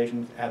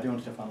visualizations add their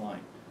own stuff online.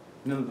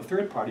 And then the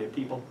third party of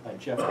people, like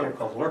Jeff here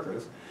calls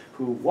lurkers,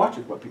 who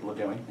watches what people are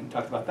doing and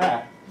talks about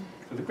that.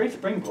 So the great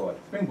springboard,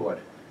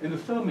 and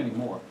there's so many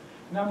more.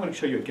 Now I'm going to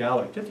show you a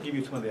gallery, just to give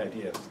you some of the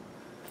ideas.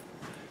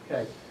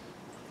 Okay.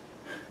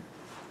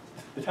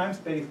 The time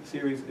space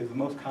series is the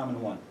most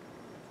common one.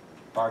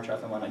 Bar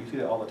charts and whatnot, you see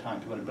that all the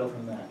time. So we're going to build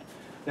from that.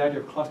 The idea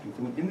of clustering.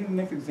 So in the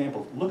next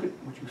examples, look at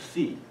what you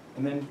see,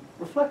 and then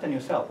reflect on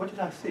yourself. What did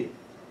I see?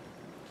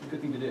 It's a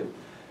good thing to do.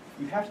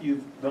 You have to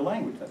use the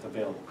language that's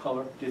available,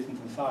 color, distance,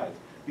 and size.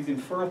 These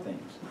infer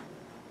things.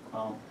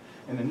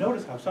 And then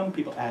notice how some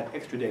people add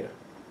extra data,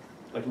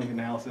 like link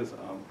analysis,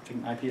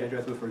 taking IP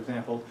addresses, for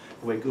example,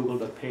 the way Google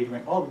does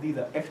PageRank. All of these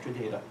are extra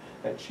data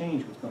that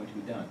change what's going to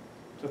be done.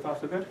 So far,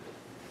 so good?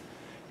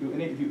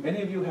 If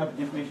any of you have an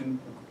information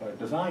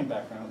design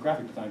background,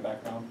 graphic design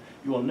background,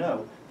 you will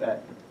know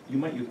that you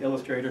might use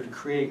Illustrator to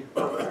create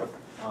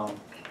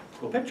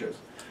cool pictures.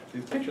 So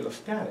these pictures are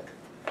static.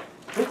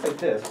 Books like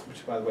this,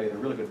 which by the way is a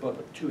really good book,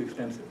 but too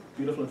expensive.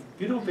 Beautiful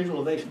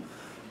visualization.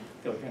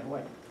 I feel like I can't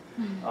wait.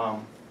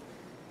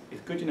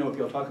 It's good to know what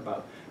people talk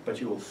about, but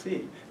you will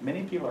see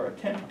many people are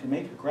attempting to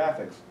make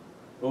graphics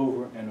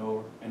over and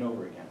over and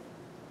over again.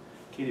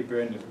 Katie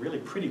Burden has a really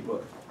pretty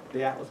book,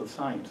 The Atlas of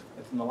Science,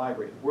 that's in the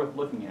library, worth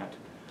looking at,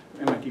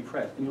 from MIT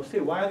Press. And you'll see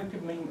why are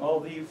people making all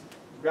these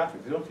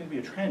graphics? There don't seem to be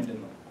a trend in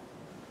them.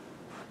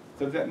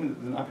 So that means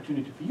there's an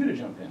opportunity for you to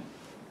jump in.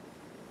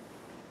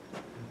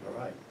 All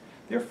right.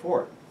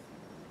 Therefore,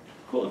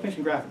 cool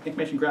information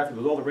graphics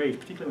was all the rage,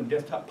 particularly when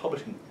desktop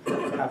publishing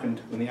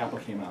happened when the Apple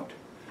came out.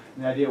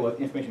 And the idea was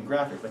information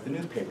graphics, like the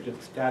newspaper, just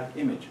a static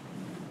image.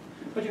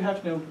 But you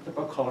have to know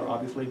about color,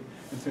 obviously,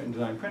 and certain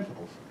design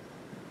principles.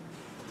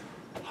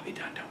 I'll be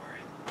done, don't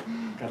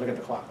worry. Gotta look at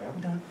the clock. Are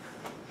we done?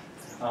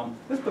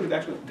 This book is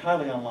actually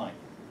entirely online.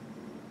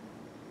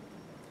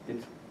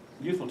 It's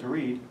useful to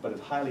read, but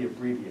it's highly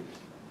abbreviated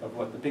of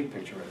what the big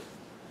picture is.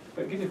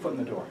 But it gives you a foot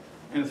in the door,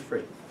 and it's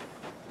free.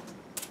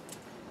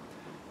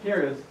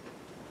 Here is,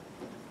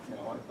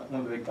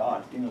 one of the big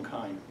gods, Daniel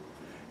Kine.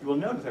 You will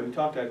notice that we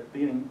talked at the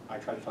beginning, I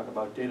tried to talk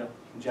about data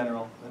in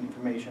general, and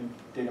information,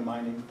 data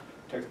mining,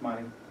 text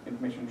mining,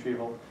 information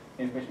retrieval,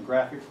 information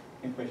graphics,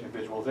 information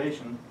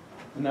visualization,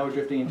 and now we're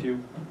drifting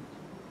into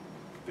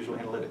visual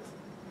analytics.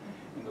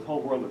 And this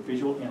whole world of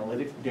visual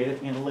analytics, data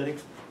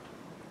analytics,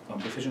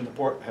 decision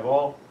support have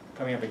all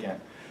coming up again.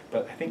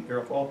 But I think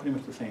they're all pretty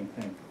much the same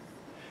thing.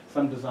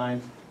 Some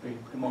designs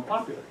become more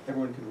popular.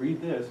 Everyone can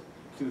read this,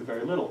 see there's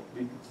very little.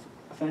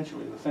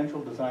 Essentially, the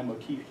central design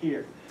motif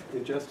here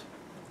is just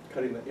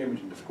cutting the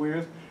image into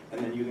squares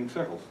and then using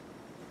circles.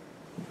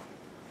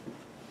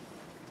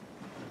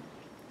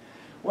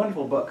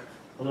 Wonderful book,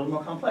 a little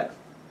more complex.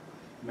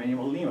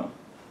 Manuel Lima,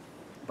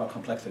 about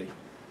complexity,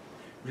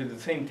 which is the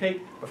same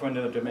take, but for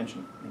another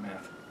dimension in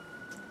math.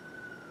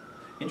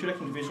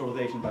 Introduction to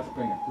Visualization by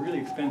Springer, really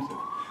expensive,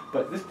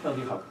 but this tells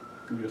you how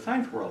computer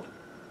science world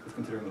is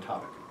considering the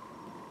topic.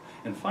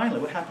 And finally,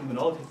 what happens when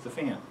all this hits the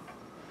fan?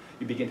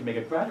 You begin to make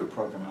a graduate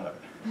program out of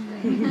it.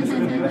 This is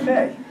an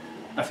MFA.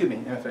 Excuse me,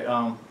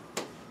 MFA.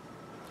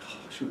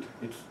 Shoot,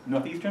 it's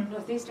Northeastern?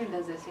 Northeastern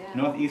does this, yeah.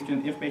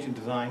 Northeastern Information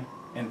Design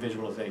and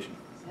Visualization.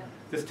 Yep.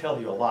 This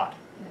tells you a lot.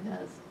 It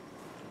does.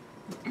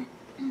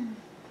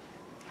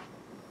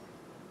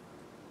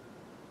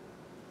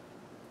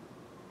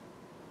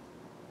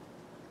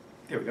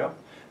 Here we go.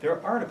 There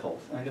are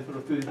articles, and I just sort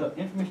of threw these up.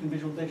 Information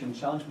visualization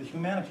challenge for the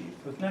humanities.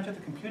 So it's not just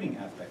the computing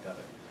aspect of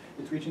it.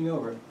 It's reaching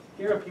over.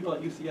 Here are people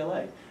at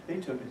UCLA. They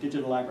took a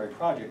digital library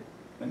project,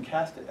 then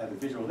cast it as a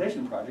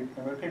visualization project,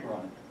 and wrote a paper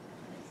on it.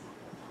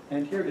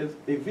 And here is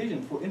a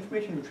vision for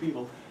information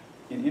retrieval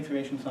in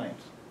information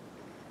science.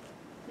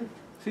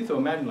 See, so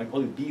imagine like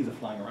all these bees are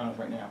flying around us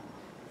right now.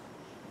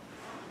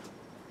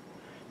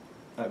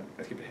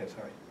 I skipped ahead,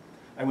 sorry.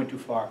 I went too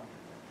far.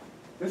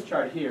 This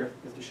chart here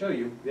is to show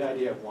you the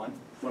idea of one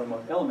of the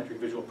most elementary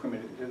visual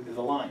primitives is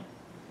a line.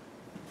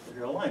 If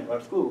you're a line,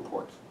 about school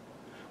reports.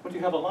 Once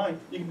you have a line,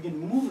 you can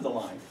begin to move the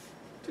line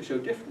to show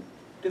distance.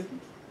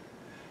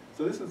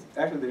 So this is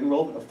actually the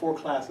enrollment of 4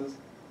 classes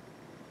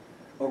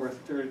over a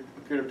period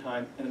of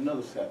time in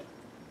another set.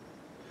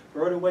 But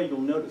right away you'll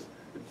notice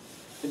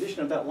the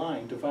addition of that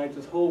line divides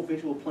this whole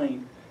visual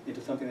plane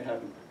into something that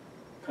happened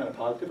kind of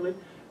positively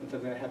and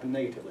something that happened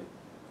negatively.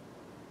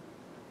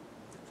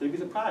 So you'd be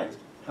surprised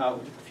how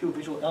just a few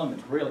visual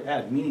elements really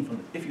add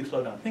meaningfulness if you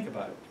slow down and think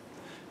about it.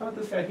 How about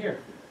this guy here?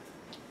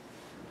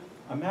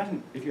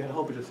 Imagine if you had a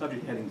whole bunch of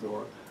subject headings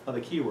or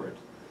other keywords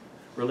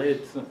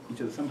related to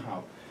each other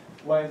somehow.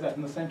 Why is that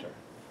in the center?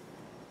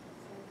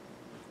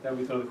 That would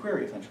be sort of the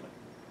query, essentially.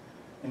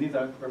 And these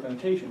are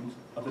representations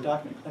of the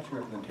document, collection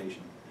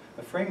representation.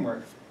 The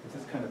framework is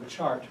this kind of a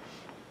chart.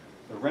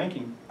 The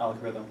ranking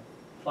algorithm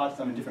plots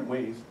them in different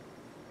ways,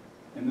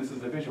 and this is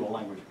the visual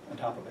language on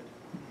top of it.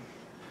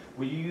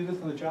 Will you use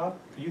this on the job?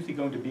 Could you see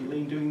going to Beatley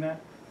and doing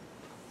that?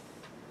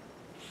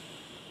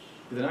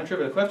 It's an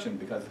untrivial question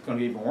because it's going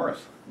to be even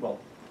worse. Well,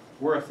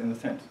 worse in the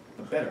sense,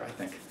 but better, I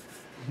think.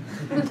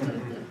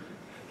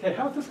 Okay,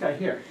 how about this guy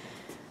here?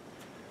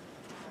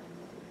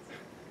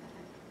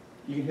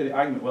 You can hear the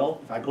argument, well,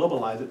 if I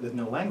globalize it, there's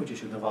no language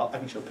issues involved, I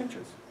can show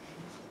pictures.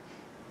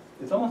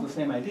 It's almost the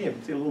same idea,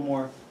 but see a little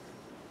more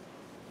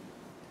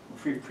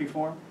free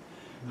form.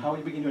 How would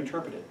you begin to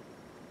interpret it?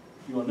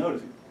 You will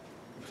notice,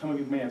 some of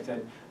you may have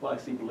said, well, I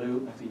see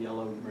blue, I see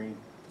yellow and green.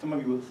 Some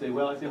of you will say,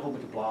 well, I see a whole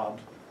bunch of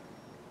blobs.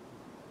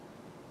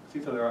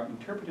 See, so there are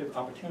interpretive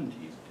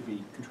opportunities to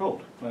be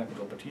controlled when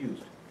it's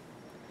used.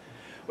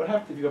 What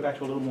happens if you go back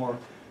to a little more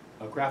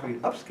graphically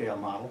upscale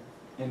model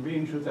and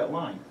reintroduce that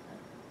line?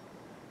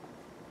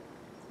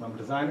 I'm a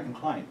designer and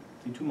client.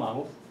 See 2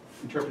 models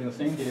interpreting the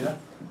same data.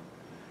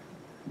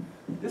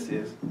 This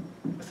is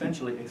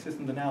essentially a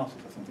systems analysis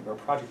or something, or a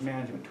project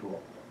management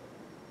tool.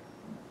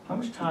 How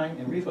much time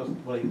and resources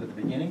will I use at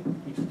the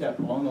beginning, each step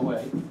along the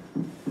way,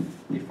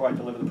 before I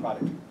deliver the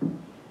product?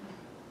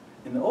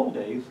 In the old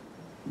days,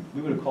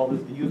 we would have called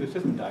this the user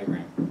system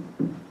diagram.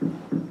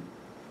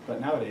 But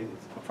nowadays,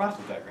 it's a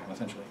process diagram,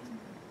 essentially.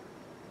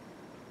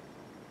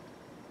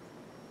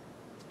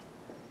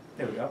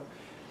 There we go.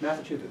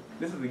 Massachusetts.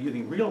 This is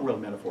using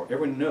real-world metaphor.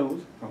 Everyone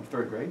knows from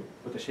 3rd grade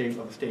what the shape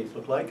of the states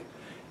look like.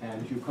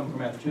 And if you come from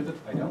Massachusetts,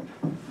 I don't,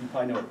 you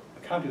probably know what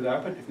a counties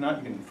are, but if not,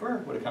 you can infer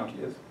what a county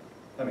is.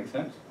 That makes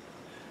sense.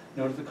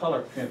 Notice the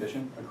color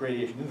transition, or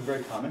gradation. This is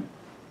very common.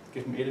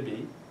 Get from A to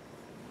B.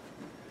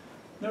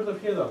 Notice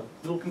up here, though,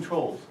 little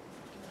controls.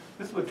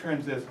 This is what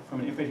turns this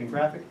from an information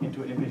graphic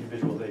into an information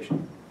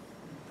visualization.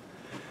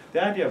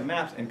 The idea of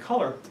maps and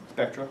color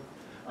spectra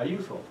are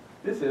useful.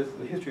 This is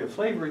the history of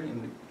slavery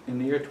in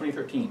the year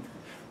 2013.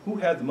 Who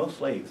had the most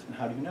slaves, and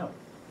how do you know?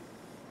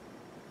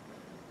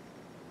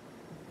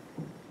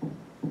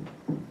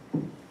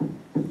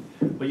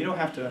 But you don't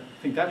have to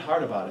think that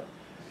hard about it.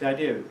 The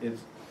idea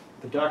is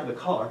the darker the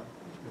color,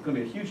 there's going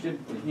to be a huge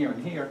difference between here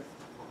and here.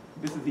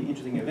 This is the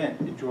interesting event.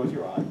 It draws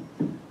your eye.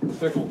 The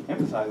circle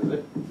emphasizes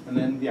it, and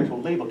then the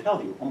actual label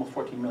tells you, almost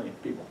 14 million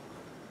people.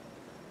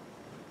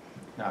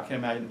 Now, I can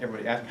imagine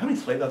everybody asking, how many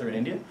slaves are there in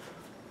India?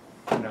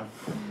 You know.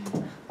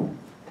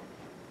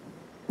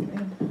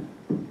 Okay.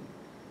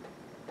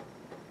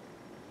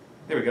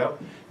 There we go.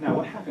 Now,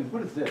 what happens?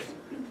 What is this?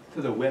 This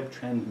is a web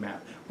trend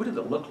map. What does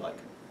it look like?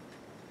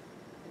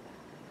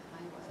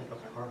 It's like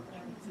a park.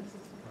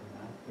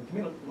 To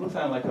me, it looks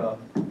like a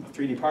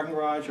 3D parking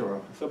garage or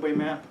a subway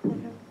map. Yeah.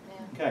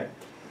 Okay.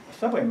 A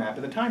subway map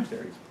is a time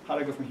series. How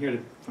do I go from here to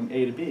from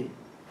A to B?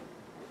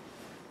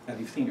 As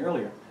you've seen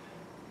earlier.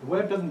 The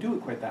web doesn't do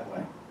it quite that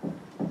way.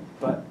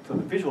 But so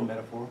the visual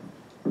metaphor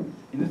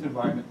in this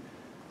environment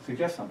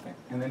suggests something.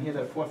 And then here's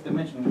that fourth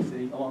dimension we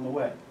see along the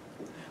way.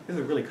 This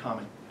is a really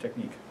common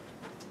technique.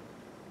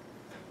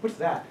 What's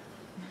that?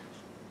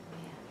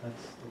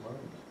 That's the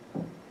world.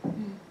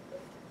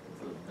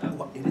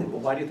 It is. Well,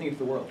 why do you think it's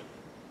the world?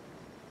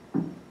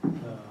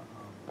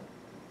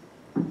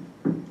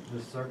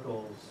 The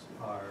circles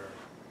are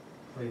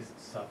placed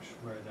such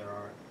where there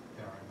are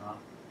not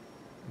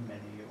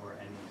many or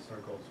any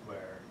circles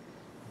where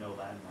no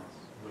landmass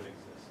would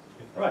exist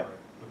if that Right.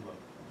 would look.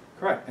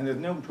 Correct. And there's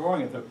no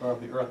drawing of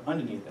the Earth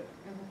underneath it.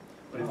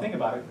 But if you think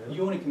about it,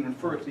 you only can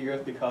infer it's the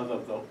Earth because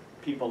of the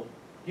people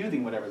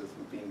using whatever this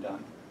is being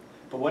done.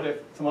 But what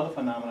if some other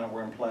phenomena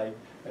were in play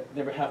that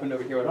never happened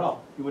over here at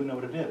all? You wouldn't know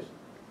what it is.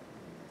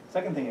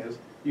 Second thing is,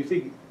 you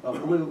see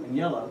blue and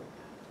yellow,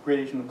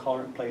 gradation of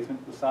color and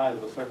placement, the size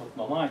of the circle from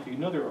the line, so you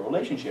know there are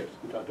relationships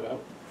we talked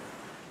about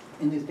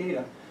in this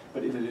data,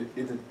 but is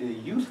it a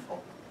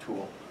useful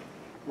tool?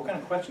 What kind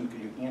of questions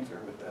could you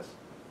answer with this?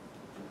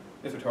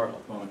 It's rhetorical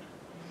at the moment.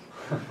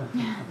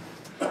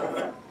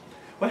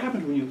 What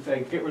happens when you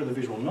say, get rid of the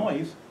visual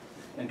noise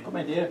and put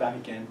my data back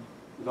again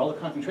with all the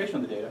concentration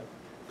of the data,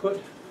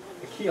 put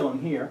a keel on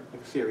here,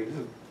 like a series, this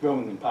is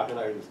growing in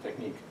popularity, this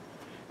technique,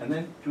 and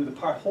then do the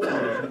part whole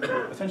relation,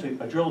 essentially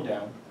a drill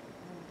down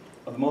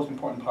of the most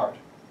important part,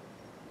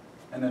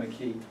 and then a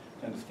key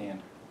to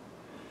understand.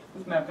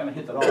 This map kind of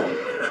hits it all.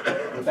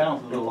 The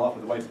balance is a little off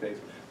with the white space,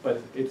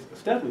 but it's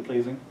aesthetically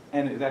pleasing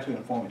and it's actually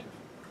informative.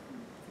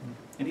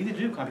 And easy to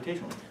do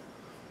computationally.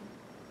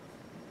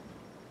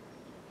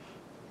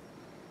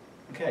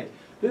 Okay,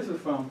 this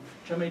is from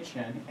Chumei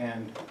Chen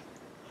and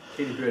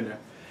Katie Bridner.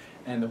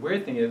 And the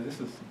weird thing is, this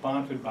is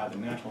sponsored by the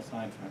National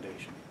Science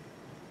Foundation.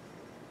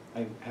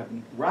 I have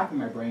been racking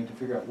my brain to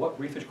figure out what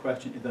research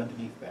question is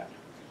underneath that.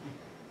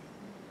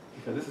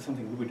 Because this is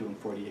something we were doing in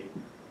 48.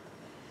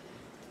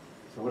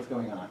 So what's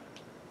going on?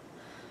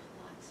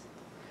 Lots.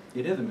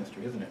 It is a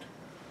mystery, isn't it?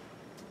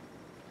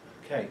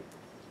 Okay.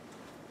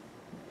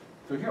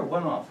 So here,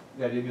 one-off,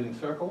 the idea of using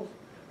circles,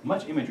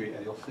 much imagery,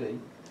 as you'll see.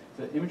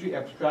 The imagery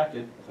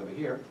abstracted, that's over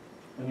here.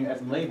 When you add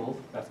some labels,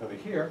 that's over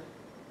here.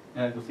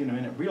 And as you'll see in a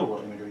minute,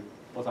 real-world imagery,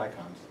 those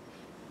icons.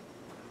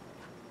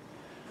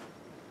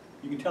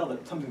 You can tell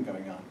that something's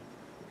going on.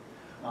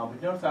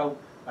 But notice how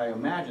I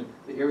imagine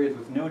the areas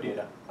with no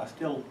data are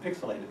still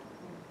pixelated.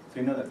 So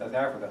you know that that's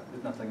Africa,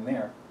 there's nothing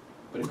there.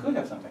 But it could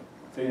have something.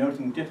 So you're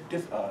noticing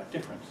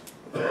difference.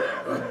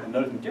 And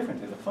noticing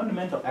difference is a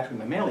fundamental, actually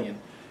mammalian,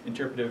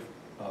 interpretive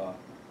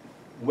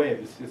way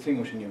of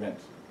distinguishing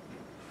events.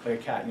 Like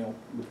a cat, you know,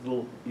 with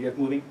little ears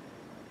moving.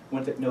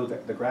 Once it knows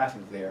that the grass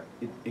is there,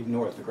 it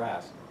ignores the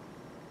grass.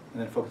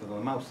 And then it focuses on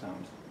the mouse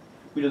sounds.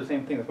 We do the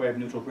same thing, that's why I have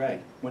neutral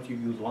gray. Once you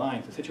use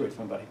lines to situate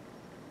somebody,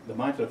 the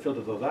mind sort of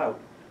filters those out,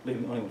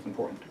 leaving only what's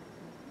important,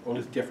 or at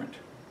least different.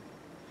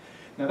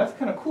 Now that's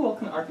kind of cool,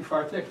 kind of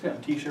arty-farty, on a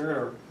t-shirt,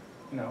 or,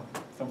 you know,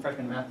 some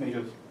freshman math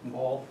major's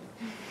wall.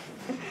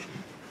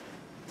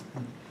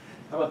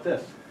 How about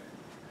this?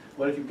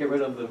 What if you get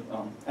rid of the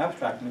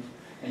abstractness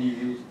and you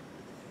use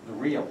the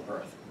real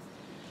Earth?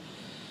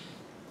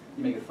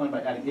 You make it fun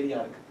by adding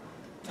idiotic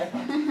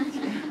icons.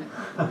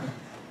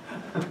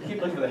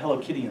 Keep looking for the Hello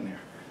Kitty in there.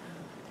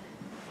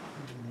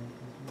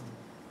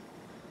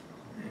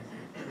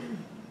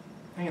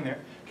 Hang in there.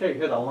 Okay,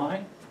 here's a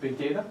line, big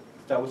data.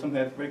 That was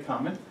something that's very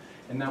common.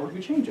 And now what if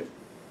you change it?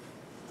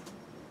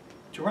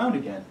 To round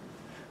again.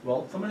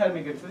 Well, someone had to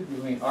make a decision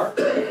between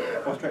arcs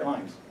or straight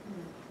lines.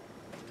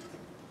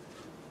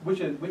 Which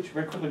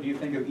very quickly do you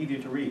think is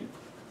easier to read?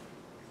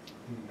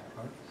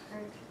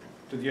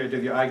 Does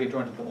your eye get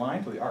drawn to the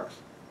lines or the arcs?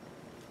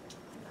 It's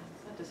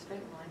not a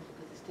straight line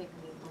because it's taking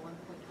me from one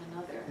point to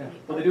another. Yeah.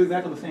 Well, they do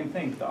exactly the same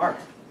thing. The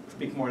arcs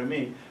speak more to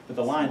me, but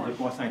the lines look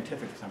more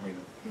scientific for some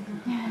reason.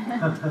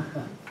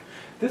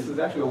 This is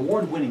actually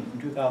award-winning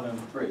from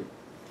 2003.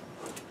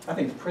 I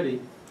think it's pretty,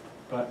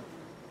 but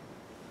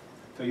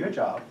so your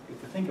job is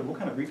to think of what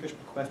kind of research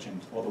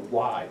questions, or the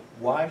why.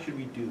 Why should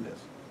we do this?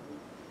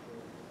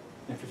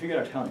 And if you figure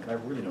out talent,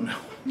 because I really don't know.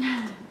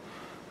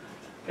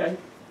 Okay?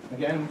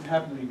 Again, what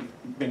happens when you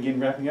begin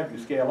wrapping up, you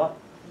scale up.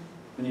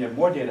 Then you have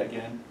more data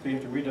again, so you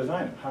have to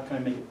redesign it. How can I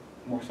make it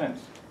more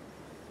sense?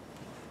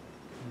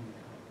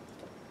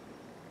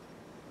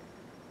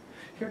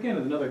 Here again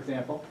is another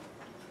example.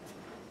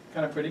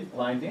 Kind of pretty,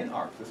 lines and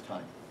arcs this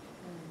time.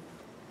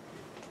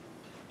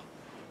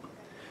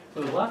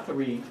 So there's lots to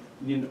read.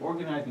 You need an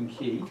organizing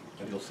key,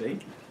 as you'll see.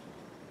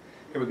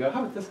 Here we go.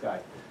 How about this guy?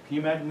 Can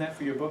you imagine that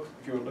for your books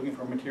if you were looking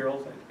for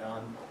materials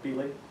on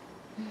Beeley?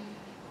 Science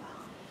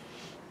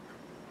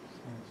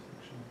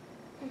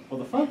fiction. Well,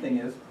 the fun thing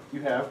is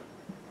you have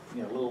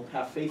little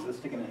half faces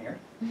sticking in here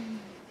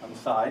on the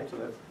side, so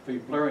that's for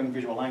blurring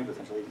visual lines,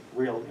 essentially,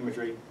 real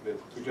imagery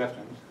with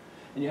suggestions.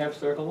 And you have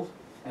circles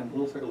and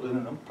little circles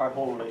within them,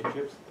 part-whole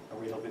relationships, a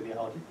real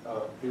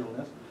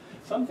visualness.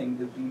 Something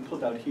is being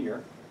pulled out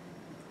here.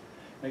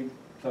 Right?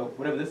 So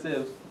whatever this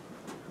is,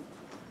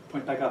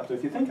 point back up. So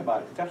if you think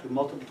about it, it's actually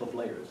multiple of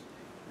layers.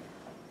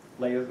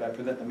 Layers that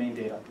present the main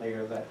data,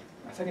 layers that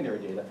are secondary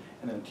data,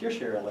 and then a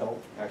tertiary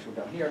level, actually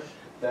down here,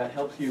 that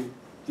helps you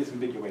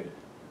disambiguate it.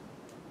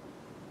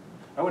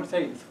 I wouldn't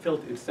say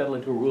it's settled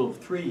into a rule of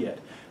 3 yet,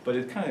 but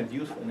it's kind of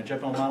useful in a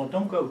general model.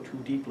 Don't go too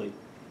deeply,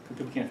 because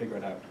people can't figure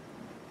it out,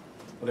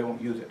 or they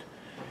won't use it.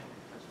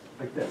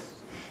 Like this.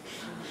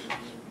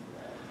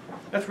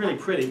 That's really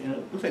pretty, and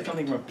it looks like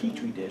something from a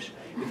petri dish.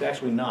 It's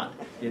actually not.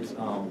 It's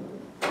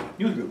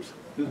newsgroup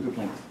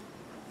links.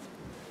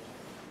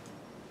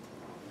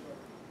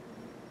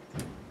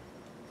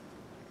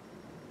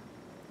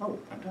 Oh,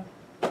 I'm done.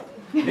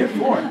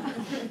 Therefore,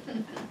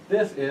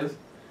 this is,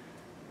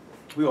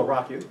 we will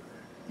rock you.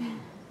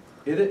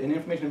 Is it an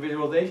information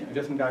visualization or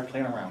just some guy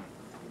playing around?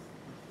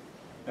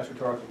 That's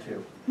rhetorical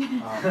too.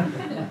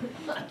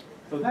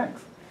 So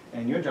thanks.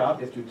 And your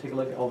job is to take a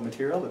look at all the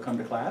material that come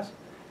to class.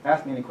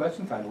 Ask me any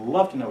questions. I'd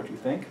love to know what you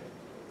think,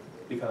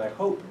 because I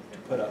hope to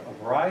put a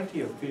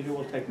variety of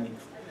visual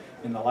techniques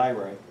in the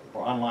library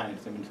or online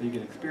so you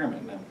can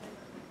experiment them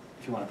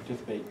if you want to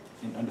participate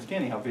in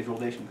understanding how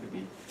visualization could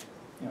be,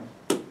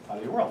 out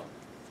of your world.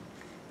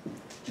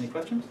 Any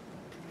questions?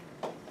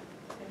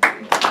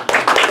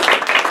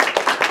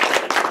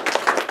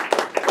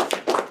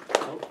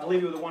 I'll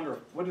leave you with a wonder.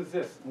 What is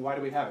this and why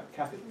do we have it?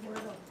 Kathy?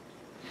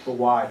 But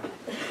why?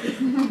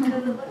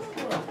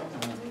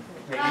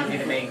 I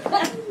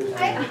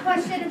have a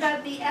question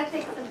about the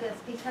ethics of this,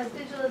 because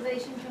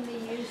visualization can be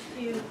used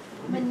to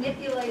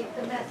manipulate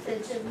the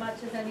message as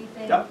much as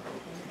anything. Yep.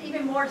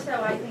 Even more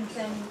so, I think,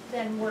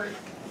 than words.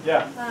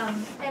 Yeah.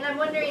 And I'm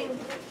wondering,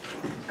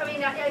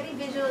 I think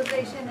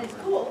visualization is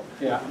cool.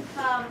 Yeah.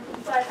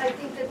 But I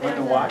think that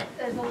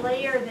there's a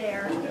layer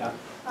there. Yeah.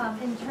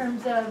 In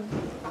terms of,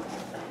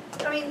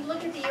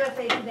 look at the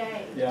USA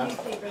Today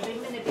newspaper. They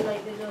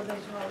manipulate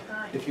visualization all the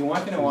time. If you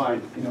want to know why,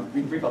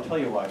 in brief, I'll tell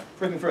you why.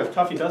 First thing first,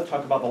 Tuffy does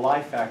talk about the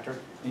lie factor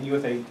in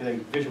USA Today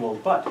visual,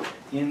 but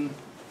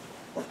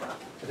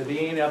at the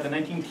beginning of the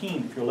 19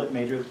 teens, if you're lit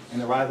majors,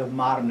 and the rise of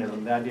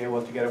modernism, the idea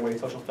was to get away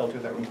social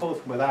filters that were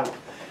imposed without,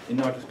 in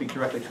order to speak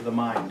directly to the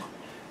mind.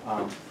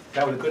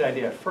 That was a good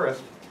idea at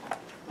first,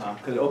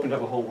 because it opened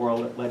up a whole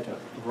world that led to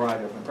a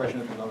variety of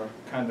impressionism and other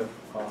kinds of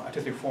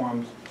artistic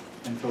forms,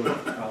 and so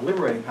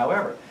liberating.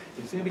 However,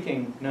 it soon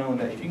became known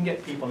that if you can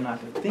get people not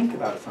to think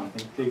about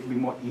something, they can be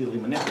more easily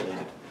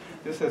manipulated.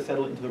 This has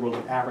settled into the world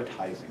of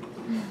advertising.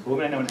 A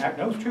woman I know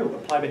no, it's true,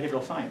 applied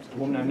behavioral science. A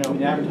woman I know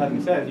in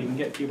advertising says you can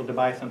get people to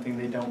buy something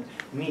they don't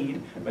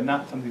need, but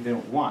not something they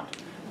don't want.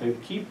 So if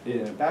you keep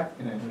it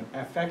in an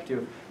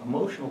effective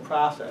emotional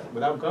process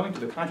without going to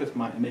the conscious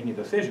mind and making a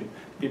decision,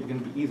 people can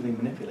be easily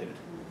manipulated.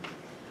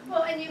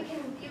 Well, and you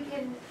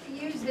can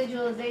use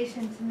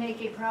visualization to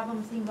make a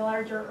problem seem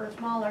larger or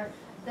smaller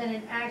than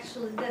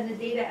the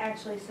data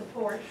actually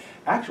supports.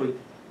 Actually,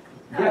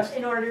 yes.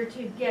 In order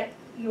to get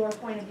your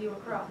point of view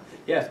across.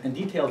 Yes, and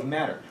details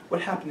matter.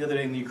 What happened the other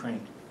day in the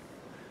Ukraine?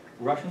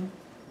 Russian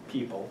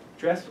people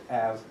dressed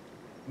as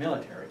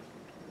military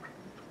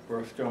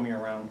were storming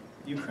around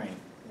Ukraine.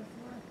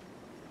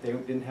 They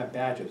didn't have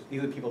badges.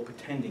 These are people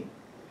pretending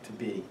to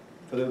be.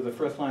 So they were the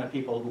first line of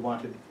people who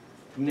wanted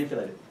to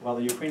manipulate it. While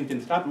the Ukrainians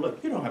didn't stop and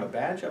look, you don't have a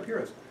badge, up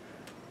yours.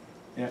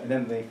 And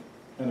then the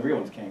real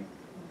ones came.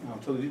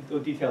 So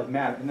those details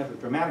matter, and that's a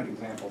dramatic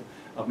example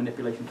of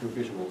manipulation through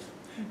visuals.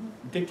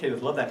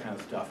 Dictators love that kind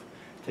of stuff.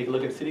 Take a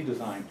look at city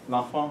design.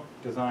 L'Enfant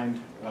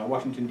designed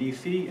Washington,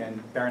 D.C.,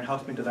 and Baron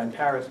Haussmann designed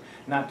Paris,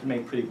 not to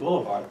make pretty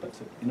boulevards, but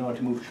in order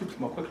to move troops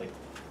more quickly.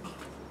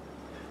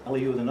 I'll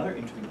leave you with another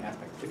interesting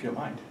aspect, if you don't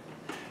mind.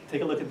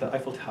 Take a look at the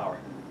Eiffel Tower.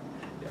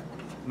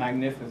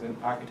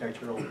 Magnificent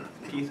architectural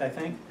piece, I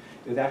think.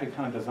 It was actually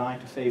kind of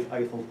designed to save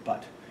Eiffel's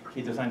butt.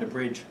 He designed a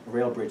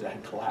rail bridge that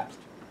had collapsed.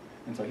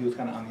 And so he was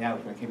kind of on the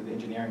outs when it came to the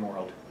engineering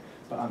world.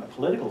 But on the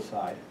political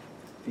side,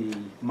 the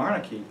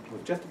monarchy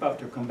was just about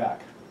to come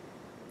back.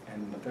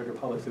 And the Third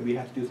Republic said, we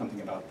have to do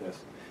something about this.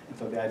 And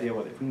so the idea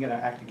was, if we can get our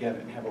act together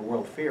and have a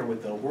world fair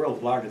with the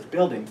world's largest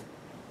building,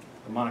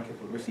 the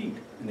monarchists would recede.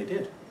 And they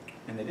did.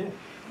 And they did.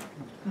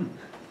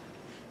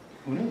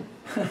 Who knew?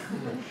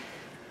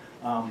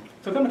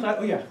 So come to class.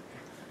 Oh, yeah.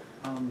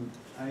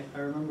 I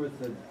remember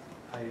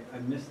I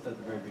missed at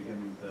the very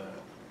beginning the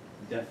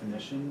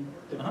definition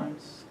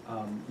difference.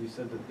 You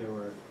said that there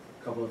were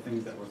a couple of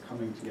things that were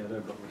coming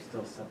together, but were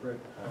still separate,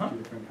 two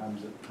different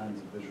kinds of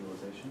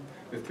visualization.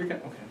 There's three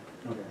kinds,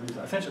 okay. Okay, I'm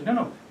sorry. Essentially,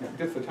 no,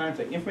 just for time's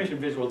sake, information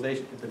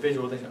visualization is the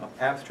visualization of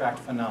abstract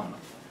phenomena.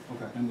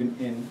 Okay. And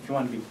if you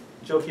want to be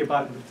jokey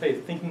about it, you could say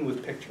it's thinking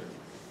with pictures,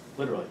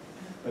 literally.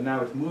 But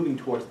now it's moving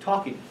towards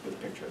talking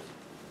with pictures.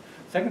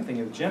 Second thing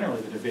is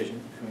generally the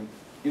division between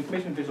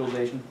information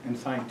visualization and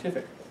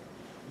scientific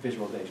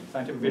visualization.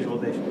 Scientific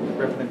visualization is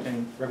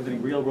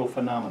representing real-world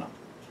phenomena.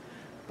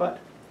 But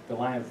the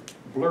line is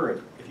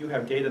blurred. If you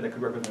have data that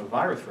could represent a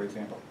virus, for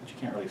example, which you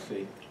can't really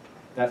see,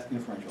 that's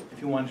inferential.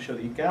 If you want to show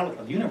the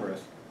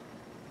universe,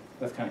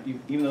 that's kind of,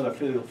 even though they're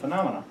physical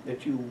phenomena, they're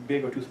too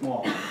big or too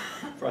small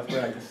for us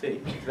to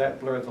see. So that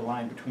blurs the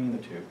line between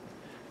the two.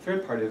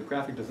 Third part is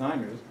graphic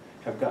designers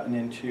have gotten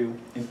into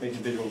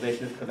information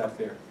visualization because that's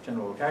their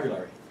general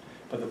vocabulary.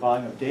 But the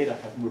volume of data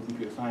has moved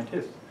computer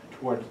scientists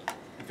towards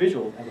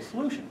visual as a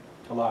solution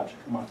to large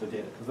amounts of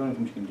data, because those are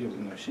things you can do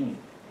in the machine.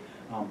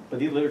 But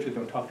these literatures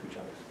don't talk to each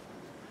other.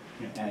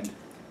 And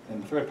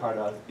the third part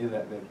of it is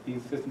that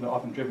these systems are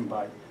often driven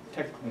by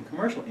technical and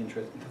commercial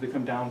interests because they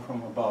come down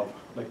from above,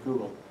 like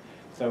Google.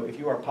 So if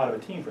you are part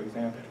of a team, for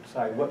example, to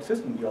decide what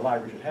system your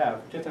library should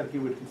have, just as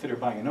you would consider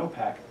buying an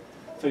OPAC,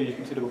 so you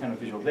consider what kind of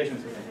visualization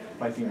system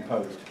might be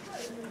imposed.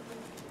 Does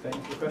that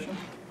answer the question?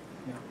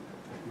 Yeah.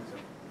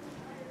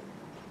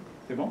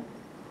 C'est bon?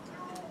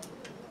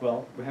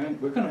 Well, we're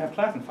going to have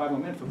class in 5 more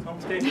minutes, so come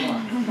stay if you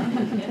want.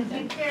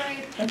 Thanks, Gerry.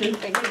 Thank you.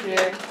 Thank you,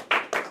 Gerry.